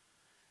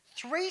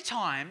 3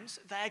 times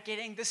they are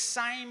getting the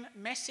same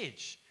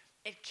message.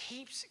 It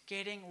keeps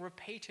getting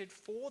repeated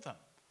for them.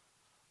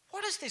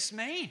 What does this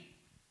mean?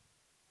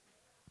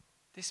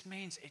 This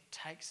means it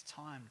takes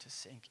time to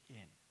sink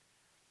in.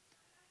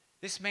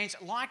 This means,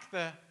 like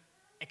the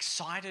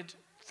excited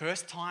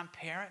first-time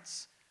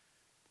parents,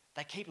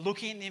 they keep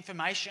looking at the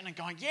information and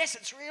going, yes,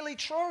 it's really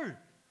true.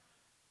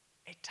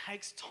 It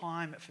takes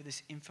time for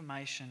this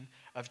information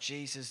of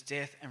Jesus'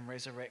 death and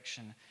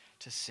resurrection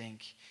to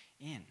sink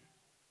in.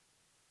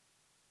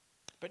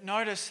 But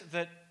notice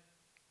that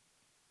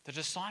the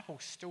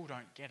disciples still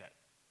don't get it.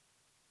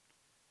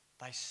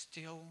 They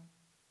still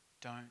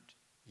don't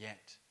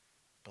yet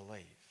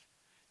believe.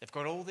 They've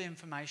got all the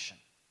information.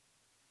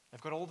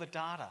 They've got all the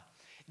data.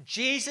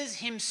 Jesus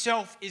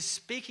himself is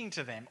speaking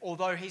to them,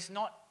 although he's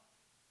not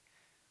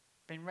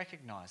been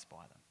recognized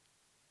by them.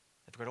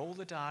 They've got all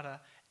the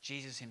data.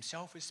 Jesus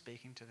himself is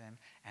speaking to them,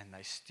 and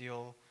they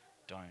still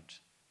don't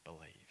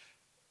believe.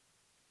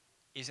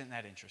 Isn't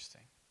that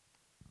interesting?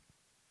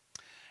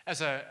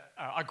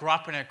 I grew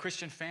up in a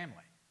Christian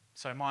family.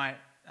 So my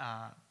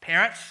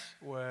parents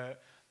were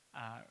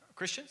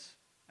Christians,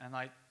 and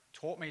they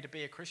taught me to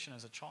be a Christian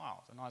as a child.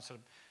 And I sort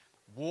of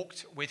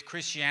walked with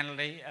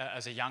Christianity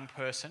as a young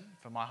person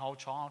for my whole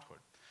childhood.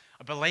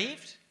 I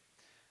believed.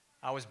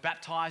 I was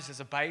baptized as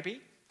a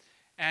baby,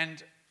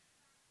 and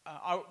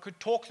I could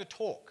talk the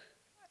talk.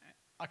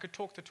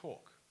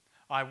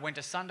 I went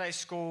to Sunday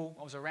school.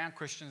 I was around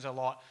Christians a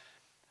lot.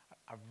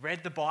 I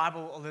read the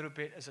Bible a little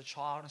bit as a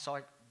child, and so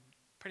I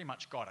pretty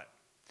much got it.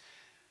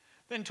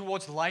 Then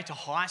towards later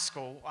high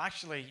school, I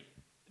actually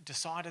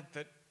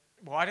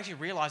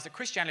realised that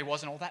Christianity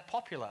wasn't all that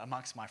popular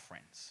amongst my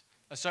friends.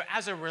 So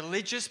as a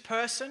religious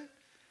person,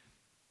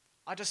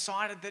 I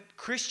decided that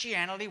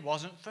Christianity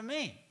wasn't for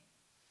me.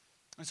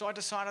 And so I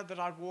decided that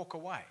I'd walk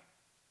away.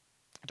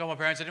 I told my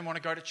parents I didn't want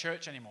to go to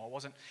church anymore. I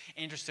wasn't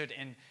interested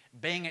in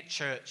being at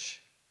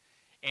church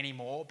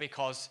anymore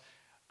because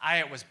A,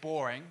 it was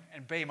boring,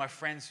 and B, my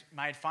friends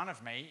made fun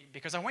of me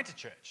because I went to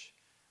church.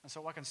 And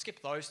so I can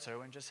skip those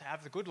two and just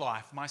have the good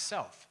life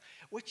myself,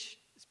 which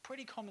is a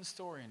pretty common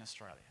story in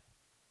Australia.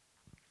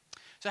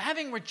 So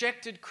having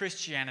rejected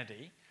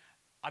Christianity,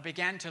 I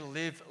began to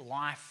live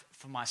life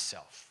for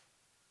myself.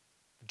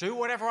 Do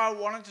whatever I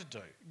wanted to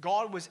do.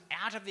 God was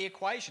out of the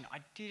equation. I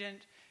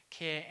didn't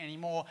care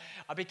anymore.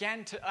 You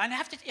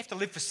have to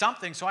live for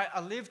something, so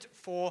I lived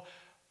for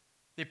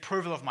the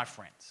approval of my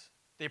friends,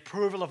 the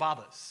approval of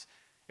others.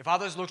 If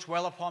others looked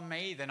well upon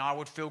me, then I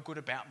would feel good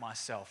about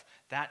myself.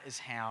 That is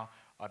how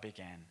I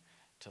began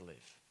to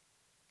live.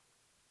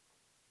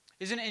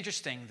 Isn't it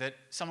interesting that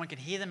someone can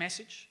hear the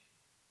message?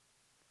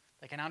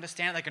 They can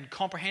understand it, they can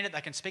comprehend it,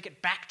 they can speak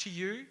it back to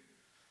you.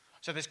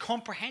 So there's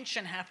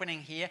comprehension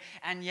happening here,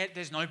 and yet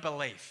there's no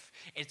belief.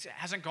 It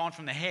hasn't gone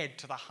from the head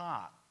to the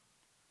heart.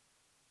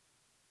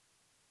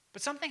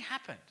 But something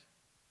happened.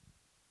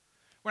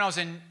 When I was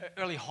in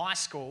early high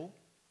school,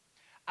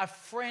 a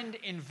friend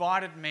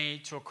invited me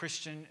to a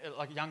Christian,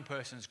 like a young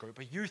person's group,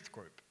 a youth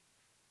group.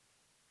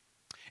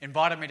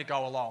 Invited me to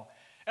go along.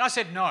 And I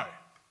said no.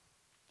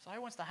 So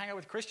who wants to hang out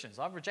with Christians?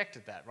 I've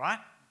rejected that, right?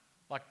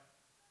 Like,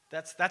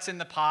 that's in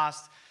the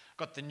past.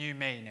 Got the new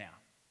me now.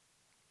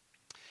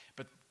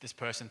 But this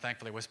person,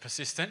 thankfully, was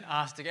persistent.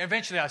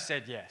 Eventually I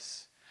said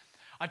yes.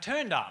 I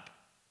turned up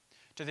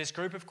to this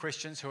group of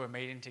Christians who were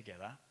meeting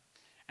together.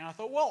 And I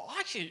thought, well, I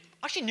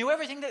actually knew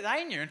everything that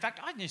they knew. In fact,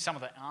 I knew some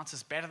of the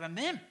answers better than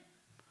them.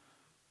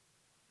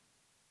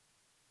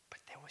 But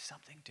there was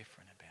something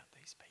different about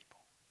these people.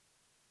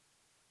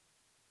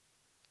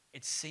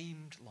 It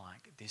seemed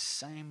like this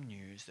same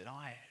news that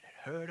I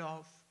had heard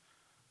of,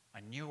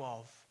 I knew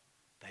of,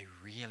 they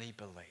really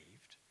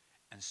believed,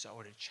 and so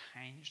it had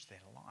changed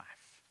their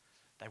life.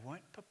 They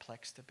weren't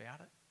perplexed about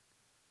it.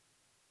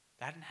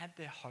 They hadn't had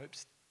their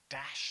hopes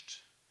dashed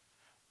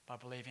by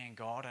believing in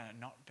God and it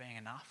not being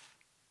enough.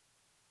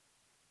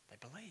 They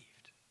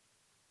believed.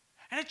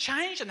 And it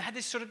changed, and they had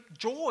this sort of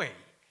joy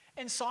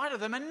inside of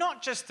them, and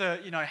not just a,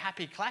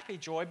 happy, clappy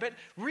joy, but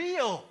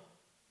real.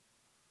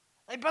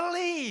 They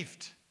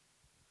believed.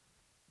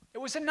 It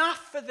was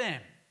enough for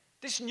them.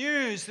 This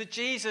news that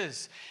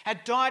Jesus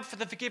had died for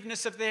the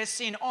forgiveness of their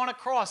sin on a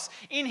cross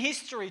in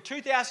history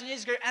 2,000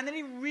 years ago, and that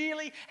he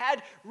really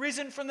had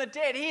risen from the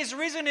dead. He is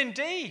risen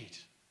indeed.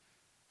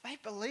 They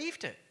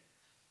believed it.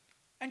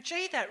 And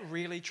that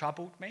really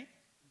troubled me.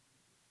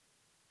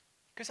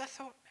 Because I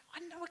thought, I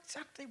know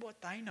exactly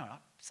what they know.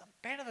 I'm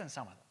better than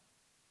some of them.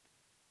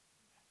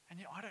 And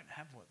yet I don't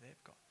have what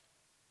they've got.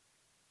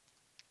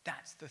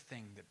 That's the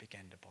thing that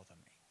began to bother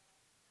me.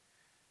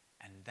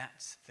 And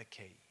that's the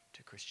key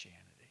to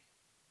Christianity.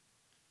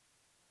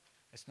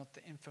 It's not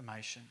the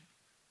information,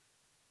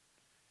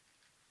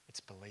 it's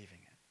believing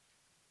it.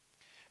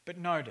 But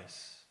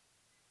notice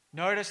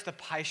the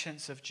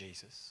patience of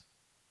Jesus.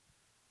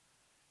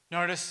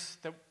 Notice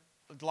that,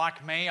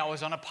 like me, I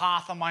was on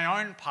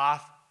my own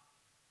path,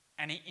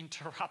 and he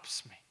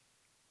interrupts me.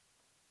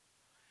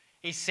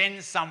 He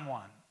sends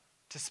someone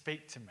to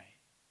speak to me.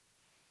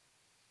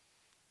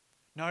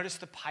 Notice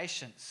the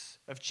patience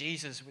of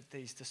Jesus with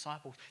these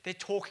disciples. They're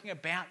talking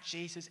about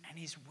Jesus and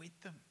he's with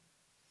them.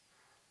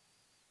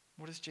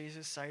 What does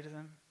Jesus say to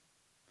them?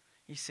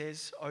 He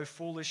says, "O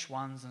foolish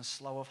ones and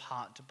slow of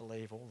heart to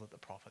believe all that the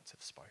prophets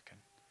have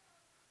spoken."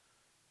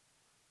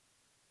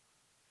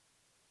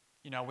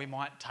 You know, we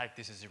might take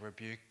this as a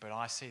rebuke, but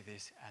I see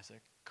this as a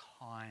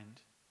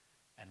kind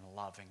and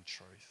loving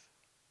truth.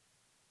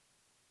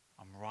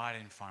 I'm right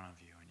in front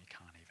of you and you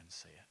can't even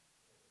see it.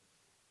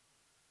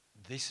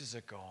 This is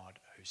a God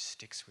who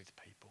sticks with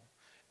people.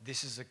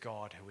 This is a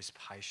God who is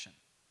patient,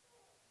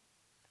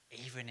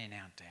 even in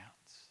our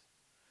doubts.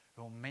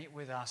 Who will meet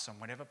with us on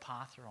whatever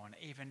path we're on,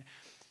 even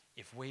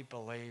if we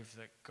believe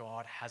that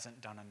God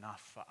hasn't done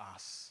enough for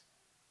us.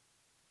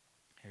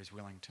 He is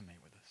willing to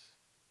meet with us.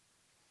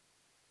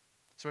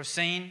 So we've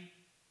seen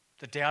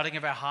the doubting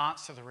of our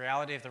hearts to the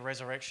reality of the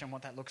resurrection,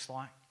 what that looks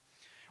like.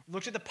 We've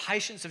looked at the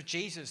patience of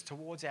Jesus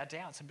towards our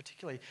doubts, and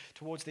particularly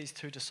towards these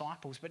two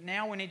disciples. But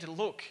now we need to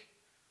look,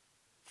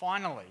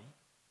 finally,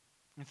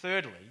 and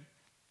thirdly,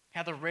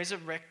 how the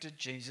resurrected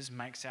Jesus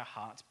makes our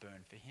hearts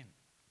burn for him.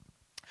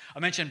 I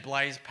mentioned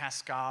Blaise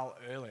Pascal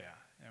earlier.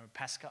 You know,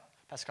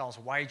 Pascal's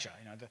wager,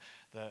 you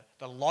know,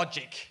 the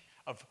logic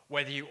of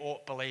whether you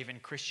ought to believe in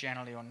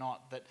Christianity or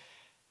not, that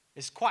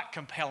is quite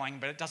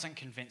compelling, but it doesn't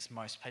convince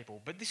most people.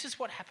 But this is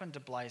what happened to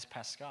Blaise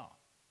Pascal.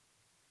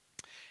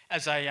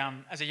 As a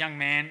young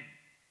man,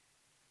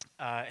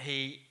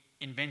 he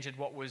invented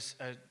what was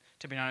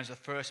to be known as the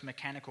first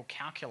mechanical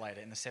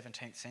calculator in the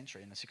 17th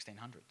century, in the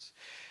 1600s.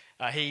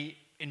 He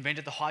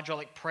invented the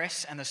hydraulic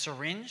press and the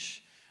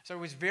syringe. So he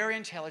was very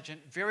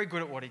intelligent, very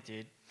good at what he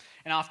did.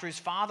 And after his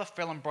father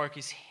fell and broke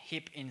his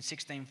hip in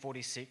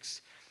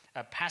 1646,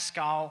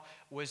 Pascal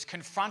was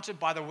confronted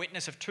by the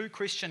witness of two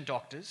Christian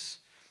doctors,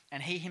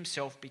 and he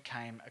himself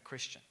became a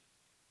Christian.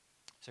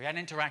 So he had an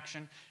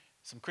interaction.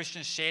 Some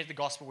Christians shared the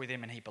gospel with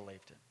him, and he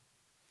believed it.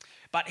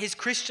 But his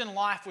Christian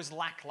life was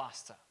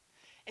lackluster.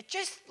 It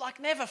just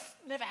never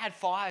had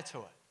fire to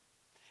it.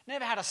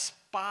 Never had a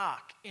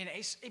spark in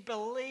it. He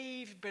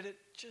believed, but it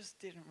just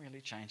didn't really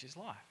change his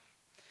life.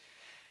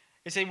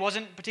 He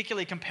wasn't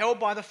particularly compelled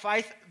by the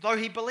faith, though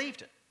he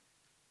believed it.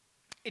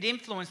 It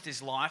influenced his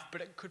life,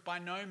 but it could by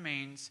no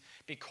means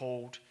be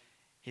called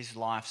his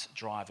life's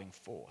driving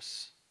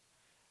force.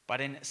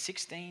 But in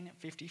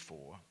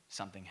 1654,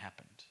 something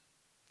happened.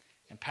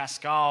 And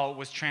Pascal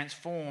was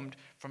transformed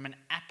from an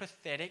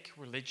apathetic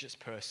religious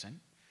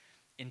person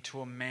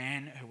into a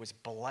man who was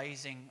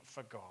blazing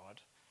for God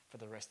for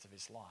the rest of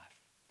his life.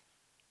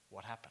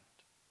 What happened?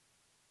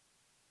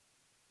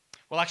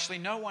 Well, actually,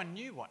 no one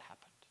knew what happened.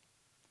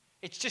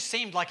 It just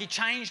seemed like he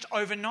changed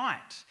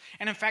overnight.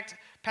 And in fact,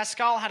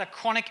 Pascal had a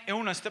chronic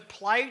illness that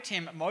plagued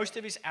him most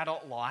of his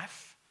adult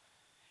life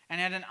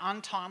and had an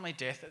untimely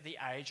death at the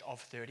age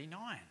of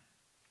 39.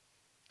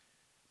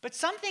 But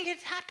something had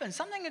happened.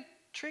 Something had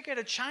triggered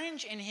a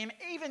change in him.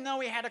 Even though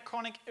he had a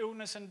chronic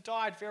illness and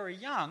died very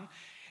young,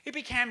 he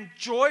became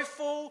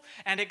joyful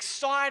and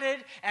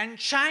excited and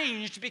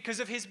changed because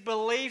of his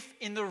belief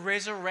in the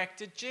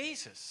resurrected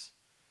Jesus.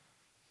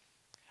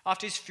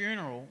 After his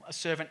funeral, a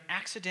servant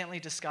accidentally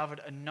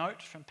discovered a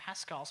note from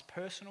Pascal's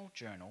personal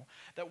journal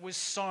that was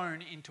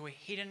sewn into a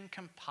hidden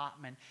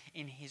compartment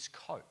in his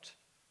coat.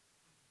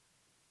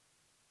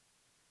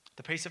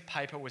 The piece of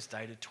paper was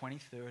dated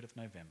 23rd of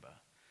November,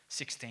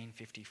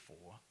 1654,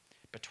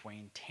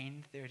 between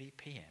 10:30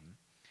 p.m.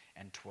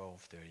 and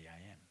 12:30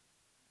 a.m.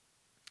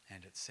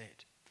 And it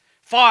said,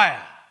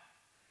 "Fire!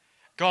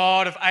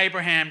 God of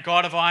Abraham,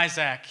 God of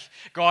Isaac,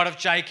 God of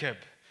Jacob,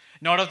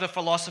 not of the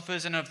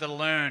philosophers and of the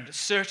learned,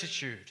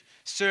 certitude,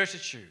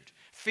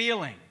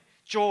 feeling,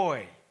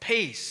 joy,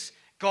 peace,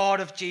 God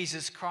of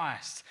Jesus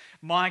Christ,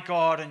 my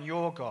God and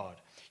your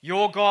God.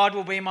 Your God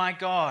will be my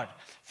God.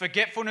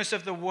 Forgetfulness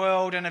of the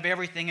world and of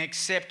everything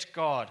except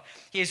God.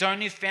 He is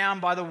only found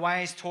by the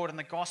ways taught in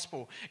the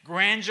gospel.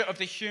 Grandeur of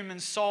the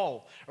human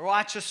soul.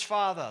 Righteous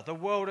Father, the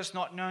world has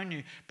not known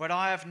you, but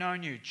I have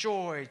known you.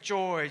 Joy,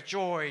 joy,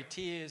 joy,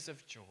 tears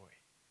of joy."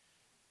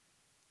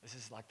 This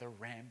is like the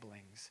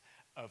ramblings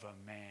of a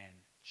man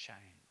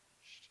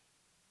changed.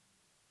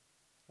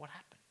 What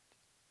happened?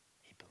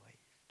 He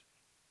believed.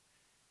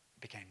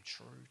 It became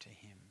true to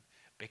him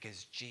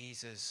because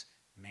Jesus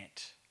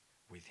met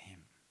with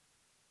him.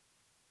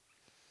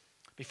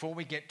 Before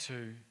we get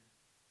to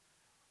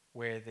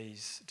where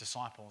these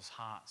disciples'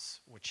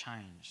 hearts were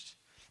changed,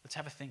 let's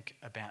have a think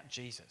about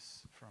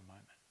Jesus for a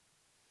moment.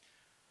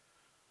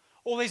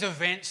 All these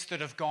events that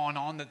have gone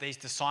on that these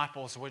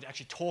disciples were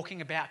actually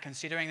talking about,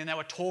 considering, and they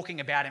were talking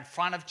about in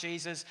front of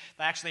Jesus.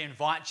 They actually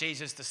invite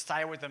Jesus to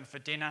stay with them for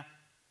dinner.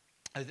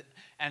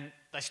 And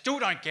they still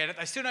don't get it.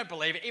 They still don't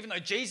believe it. Even though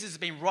Jesus has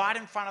been right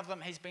in front of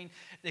them, he's been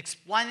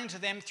explaining to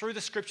them through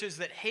the scriptures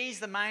that he's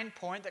the main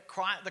point, that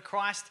the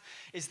Christ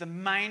is the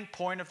main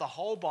point of the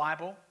whole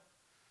Bible.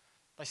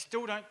 They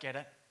still don't get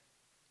it.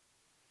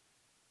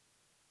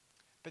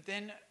 But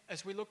then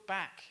as we look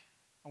back,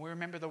 and we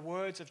remember the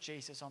words of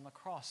Jesus on the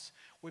cross,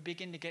 we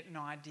begin to get an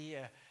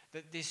idea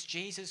that this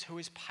Jesus who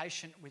is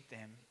patient with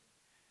them,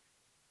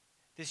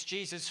 this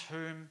Jesus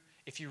whom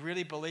if you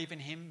really believe in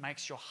him,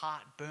 makes your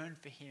heart burn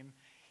for him,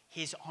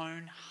 his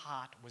own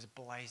heart was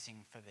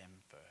blazing for them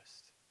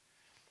first.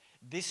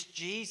 This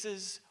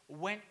Jesus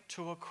went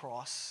to a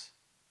cross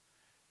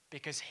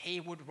because he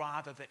would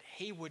rather that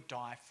he would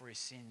die for his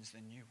sins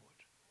than you would.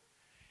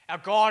 Our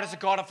God is a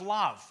God of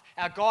love.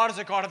 Our God is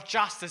a God of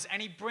justice,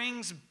 and he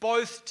brings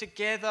both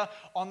together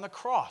on the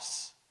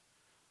cross.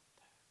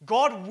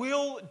 God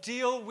will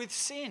deal with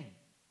sin,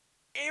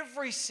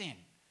 every sin,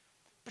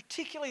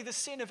 particularly the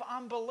sin of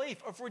unbelief,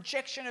 of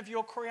rejection of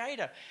your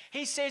Creator.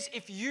 He says,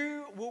 if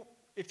you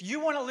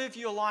want to live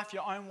your life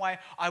your own way,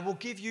 I will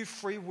give you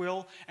free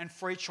will and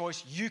free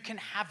choice. You can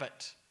have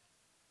it.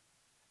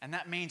 And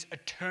that means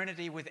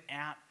eternity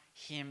without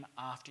him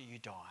after you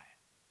die.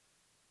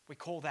 We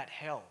call that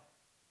hell.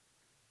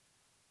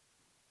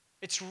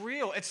 It's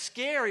real. It's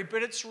scary,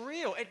 but it's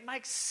real. It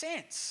makes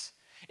sense.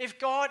 If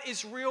God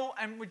is real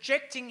and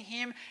rejecting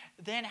him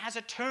then has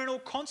eternal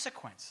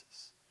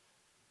consequences.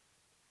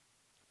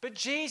 But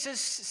Jesus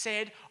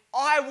said,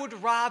 I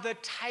would rather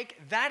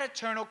take that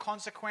eternal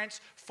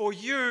consequence for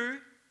you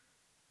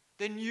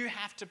than you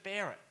have to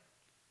bear it.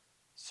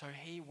 So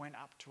he went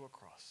up to a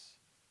cross.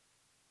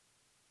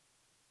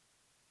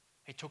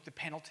 He took the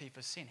penalty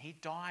for sin. He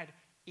died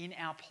in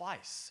our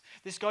place.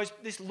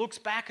 This looks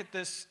back at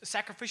this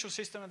sacrificial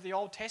system of the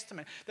Old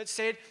Testament that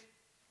said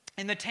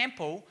in the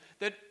temple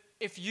that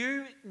if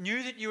you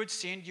knew that you had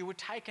sinned, you would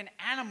take an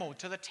animal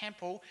to the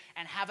temple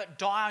and have it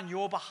die on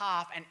your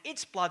behalf and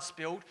its blood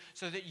spilled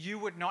so that you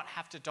would not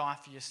have to die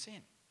for your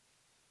sin.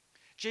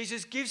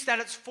 Jesus gives that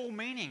its full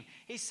meaning.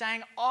 He's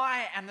saying,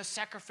 I am the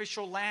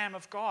sacrificial lamb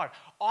of God.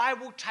 I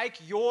will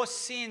take your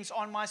sins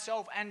on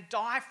myself and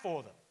die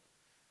for them.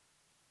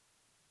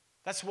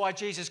 That's why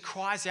Jesus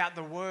cries out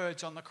the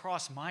words on the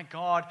cross, my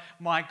God,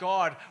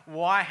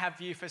 why have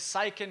you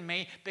forsaken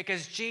me?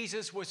 Because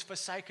Jesus was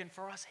forsaken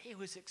for us. He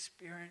was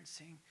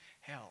experiencing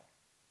hell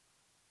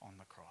on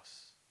the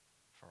cross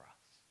for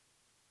us.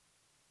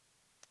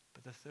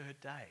 But the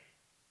third day,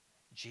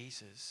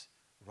 Jesus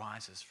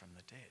rises from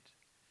the dead,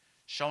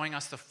 showing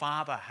us the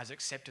Father has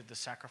accepted the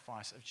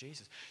sacrifice of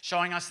Jesus,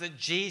 showing us that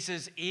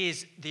Jesus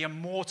is the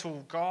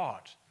immortal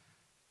God,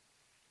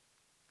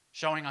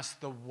 showing us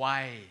the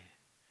way,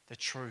 the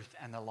truth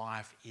and the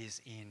life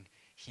is in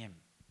him.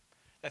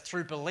 That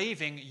through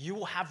believing, you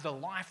will have the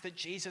life that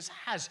Jesus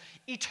has,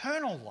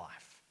 eternal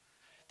life.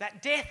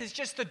 That death is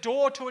just the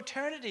door to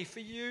eternity for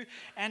you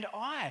and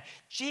I.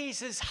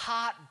 Jesus'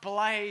 heart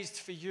blazed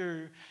for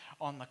you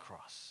on the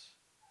cross.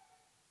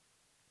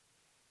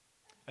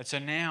 And so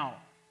now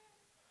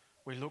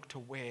we look to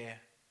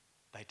where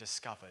they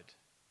discovered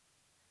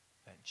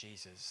that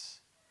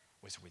Jesus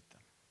was with them.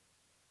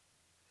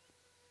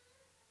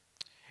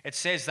 It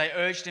says they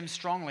urged him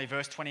strongly,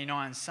 verse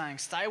 29, saying,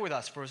 stay with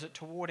us, for is it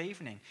toward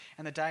evening,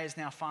 and the day is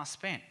now fast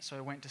spent. So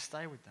he went to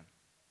stay with them.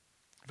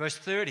 Verse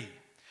 30,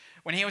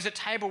 when he was at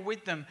table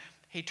with them,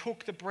 he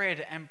took the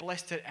bread and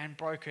blessed it and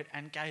broke it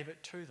and gave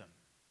it to them.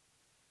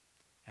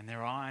 And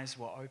their eyes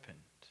were opened,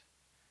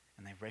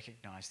 and they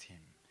recognized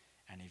him,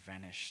 and he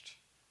vanished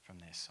from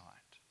their sight.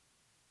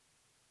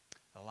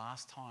 The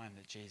last time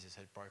that Jesus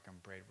had broken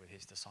bread with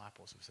his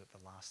disciples was at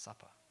the Last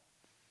Supper.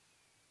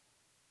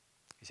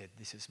 He said,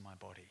 this is my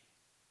body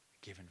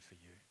given for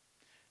you.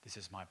 This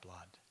is my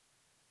blood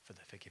for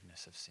the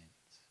forgiveness of sins.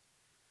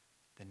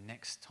 The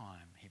next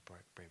time he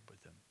broke bread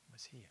with them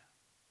was here.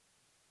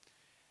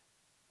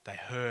 They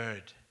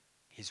heard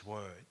his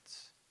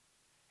words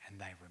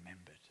and they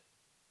remembered.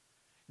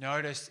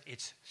 Notice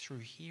it's through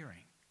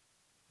hearing.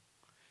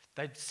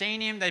 They'd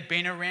seen him, they'd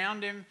been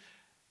around him,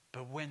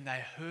 but when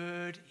they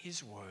heard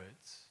his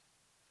words,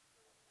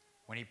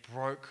 when he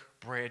broke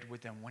bread with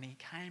them, when he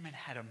came and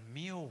had a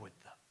meal with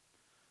them.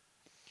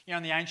 You know,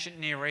 in the ancient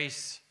Near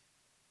East,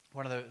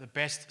 one of the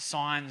best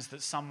signs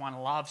that someone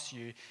loves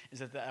you is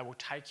that they will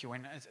take you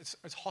in.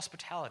 It's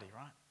hospitality,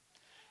 right?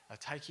 They'll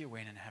take you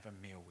in and have a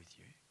meal with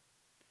you.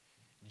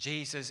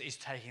 Jesus is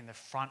taking the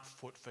front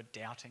foot for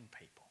doubting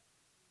people,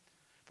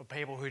 for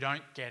people who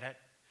don't get it,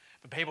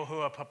 for people who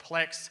are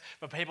perplexed,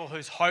 for people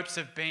whose hopes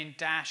have been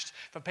dashed,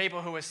 for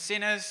people who are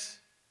sinners.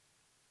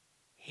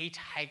 He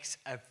takes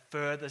a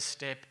further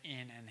step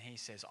in and he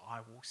says, I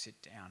will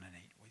sit down and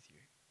eat with you.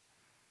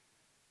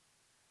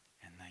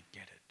 And they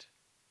get it.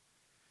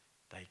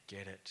 They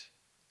get it.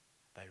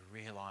 They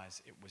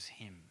realize it was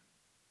him.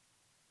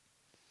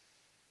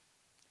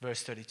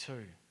 Verse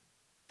 32,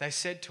 they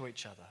said to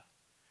each other,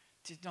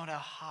 did not our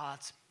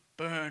hearts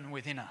burn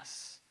within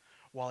us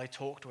while he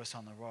talked to us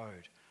on the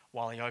road,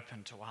 while he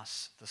opened to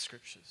us the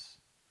scriptures?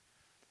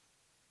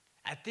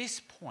 At this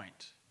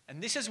point,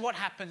 and this is what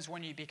happens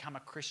when you become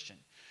a Christian,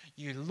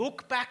 you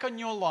look back on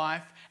your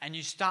life and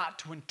you start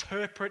to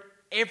interpret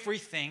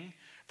everything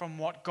from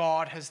what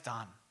God has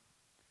done.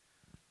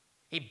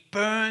 It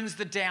burns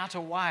the doubt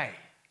away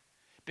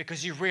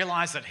because you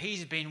realize that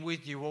he's been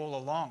with you all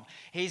along.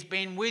 He's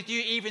been with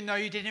you even though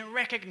you didn't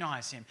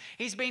recognize him.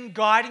 He's been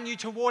guiding you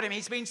toward him.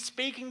 He's been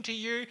speaking to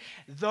you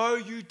though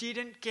you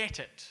didn't get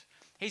it.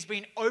 He's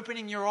been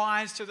opening your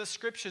eyes to the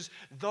scriptures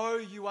though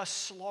you are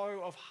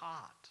slow of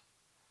heart.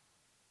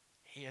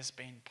 He has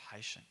been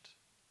patient.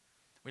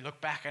 We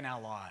look back in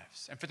our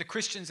lives. And for the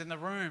Christians in the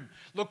room,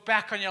 look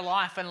back on your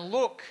life and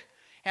look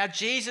how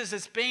Jesus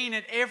has been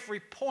at every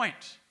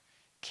point,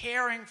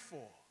 caring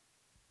for,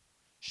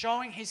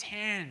 showing his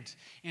hand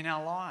in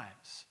our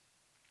lives.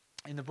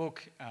 In the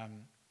book,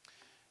 one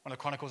of the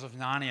Chronicles of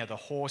Narnia, The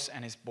Horse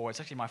and His Boy, it's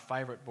actually my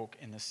favourite book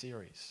in the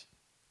series.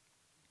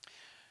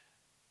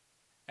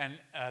 And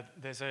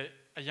there's a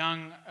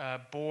young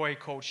boy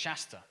called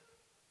Shasta.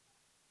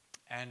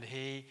 And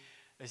he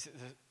is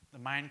the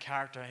main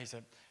character. He's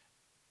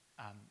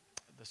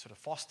the sort of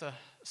foster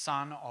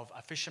son of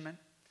a fisherman.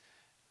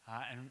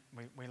 And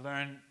we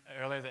learn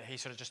earlier that he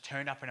sort of just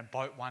turned up in a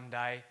boat one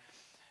day,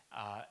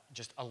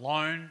 just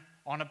alone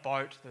on a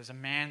boat. There was a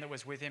man that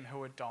was with him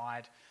who had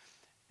died,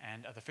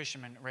 and the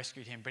fisherman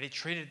rescued him. But he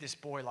treated this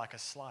boy like a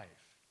slave.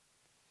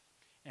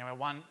 Anyway,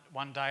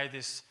 one day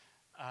this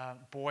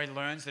boy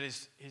learns that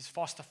his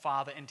foster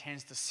father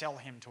intends to sell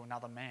him to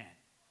another man.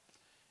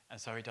 And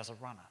so he does a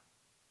runner.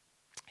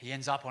 He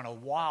ends up on a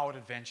wild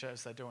adventure,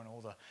 as they do in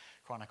all the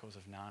Chronicles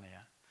of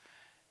Narnia.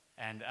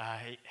 And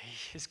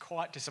he is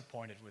quite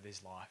disappointed with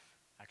his life,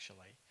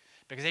 actually.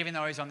 Because even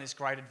though he's on this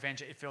great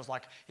adventure, it feels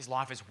like his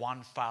life is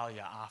one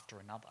failure after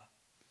another.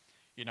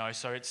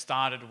 So it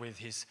started with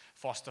his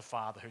foster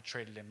father who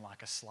treated him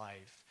like a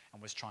slave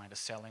and was trying to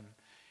sell him.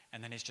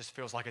 And then he just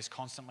feels like he's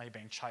constantly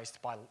being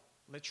chased by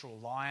literal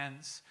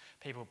lions.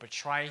 People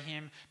betray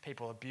him.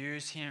 People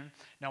abuse him.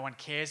 No one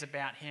cares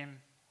about him.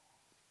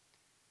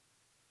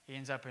 He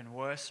ends up in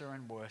worse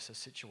and worse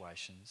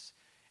situations.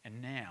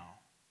 And now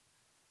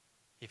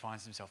he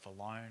finds himself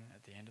alone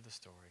at the end of the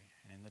story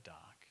and in the dark.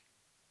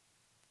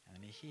 And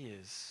then he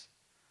hears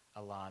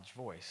a large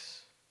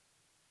voice.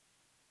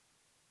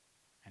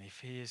 And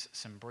he hears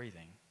some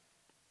breathing.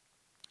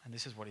 And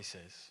this is what he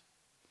says.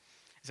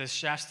 He says,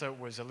 Shasta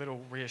was a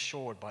little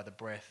reassured by the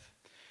breath.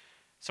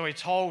 So he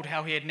told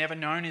how he had never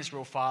known his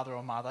real father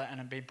or mother and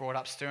had been brought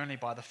up sternly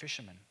by the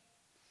fishermen.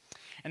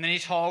 And then he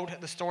told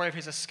the story of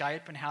his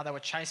escape and how they were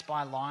chased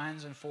by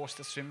lions and forced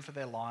to swim for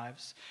their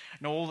lives,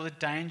 and all the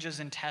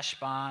dangers in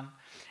Tashbaan,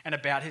 and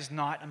about his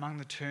night among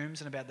the tombs,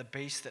 and about the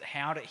beasts that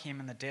howled at him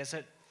in the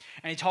desert.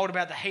 And he told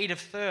about the heat of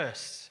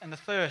thirst and the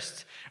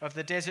thirst of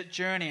the desert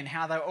journey, and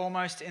how they were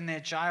almost in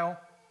their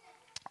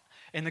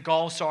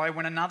goal,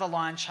 when another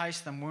lion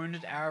chased them,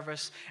 wounded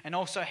Aravis, and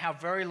also how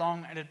very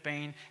long it had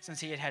been since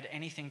he had had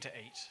anything to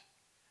eat.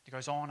 He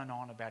goes on and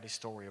on about his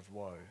story of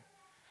woe.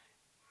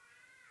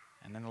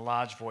 And then the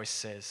large voice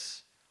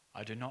says,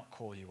 I do not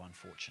call you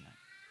unfortunate.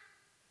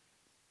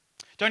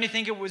 Don't you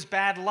think it was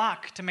bad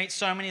luck to meet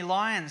so many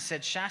lions,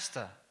 said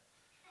Shasta.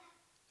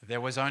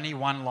 There was only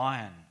one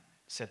lion,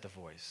 said the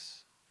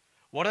voice.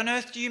 What on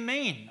earth do you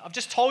mean? I've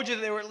just told you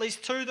that there were at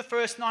least two the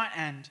first night,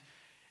 and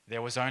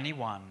there was only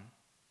one,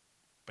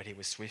 but he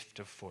was swift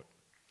of foot.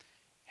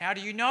 How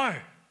do you know?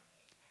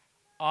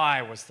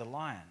 I was the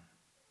lion.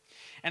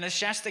 And as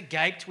Shasta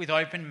gaped with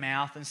open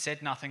mouth and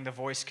said nothing, the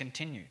voice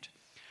continued.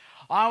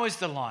 I was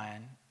the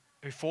lion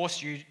who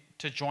forced you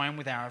to join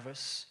with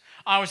Aravis.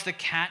 I was the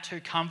cat who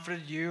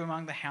comforted you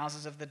among the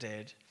houses of the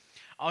dead.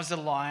 I was the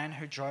lion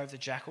who drove the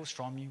jackals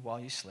from you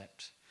while you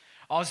slept.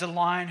 I was the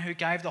lion who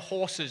gave the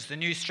horses the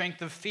new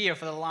strength of fear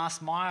for the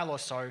last mile or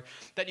so,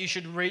 that you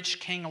should reach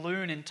King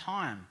Loon in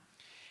time.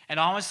 And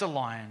I was the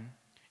lion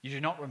you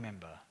do not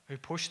remember, who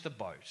pushed the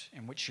boat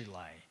in which you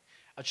lay,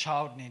 a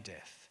child near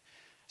death,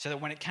 so that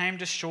when it came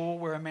to shore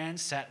where a man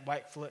sat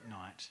wakeful at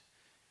night,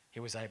 he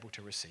was able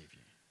to receive you.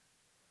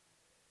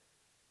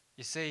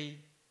 You see,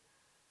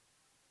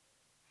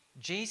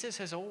 Jesus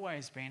has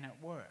always been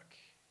at work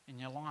in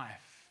your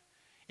life.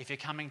 If you're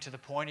coming to the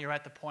point, you're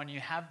at the point you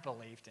have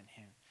believed in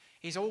him.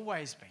 He's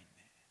always been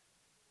there.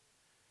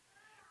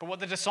 But what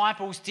the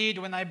disciples did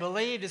when they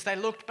believed is they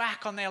looked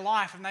back on their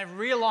life and they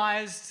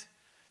realized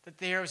that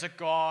there is a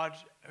God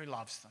who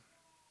loves them,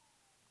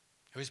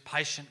 who is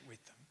patient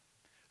with them,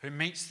 who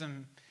meets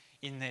them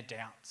in their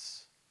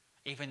doubts.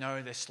 Even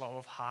though they're slow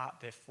of heart,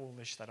 they're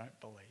foolish, they don't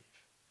believe.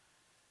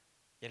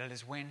 Yet it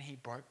is when he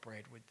broke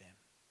bread with them,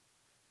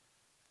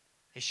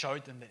 he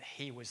showed them that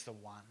he was the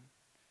one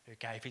who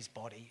gave his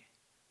body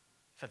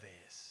for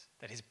theirs,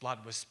 that his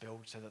blood was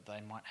spilled so that they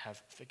might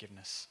have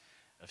forgiveness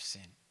of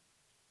sin.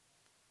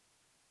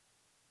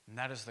 And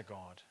that is the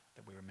God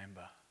that we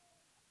remember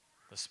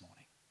this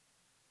morning.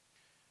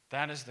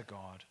 That is the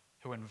God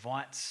who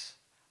invites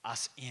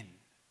us in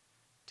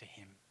to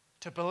him,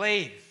 to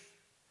believe,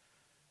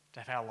 to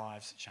have our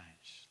lives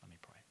changed. Let me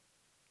pray.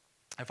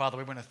 Oh, Father,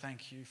 we want to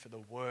thank you for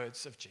the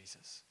words of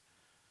Jesus.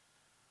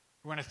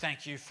 We want to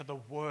thank you for the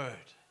word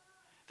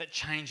that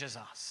changes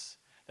us,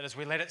 that as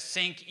we let it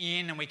sink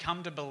in and we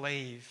come to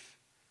believe,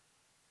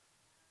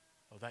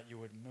 that you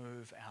would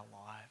move our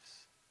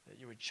lives, that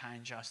you would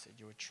change us, that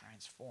you would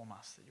transform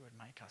us, that you would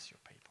make us your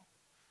people.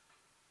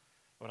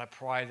 Lord, I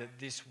pray that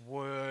this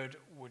word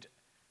would,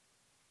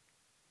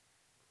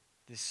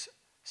 this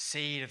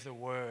seed of the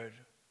word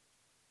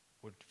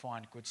would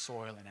find good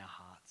soil in our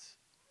hearts,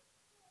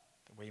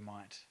 that we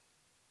might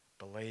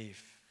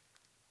believe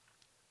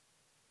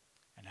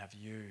and have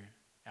you,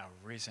 our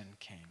risen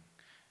King,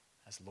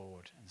 as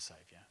Lord and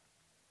Saviour.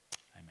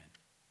 Amen.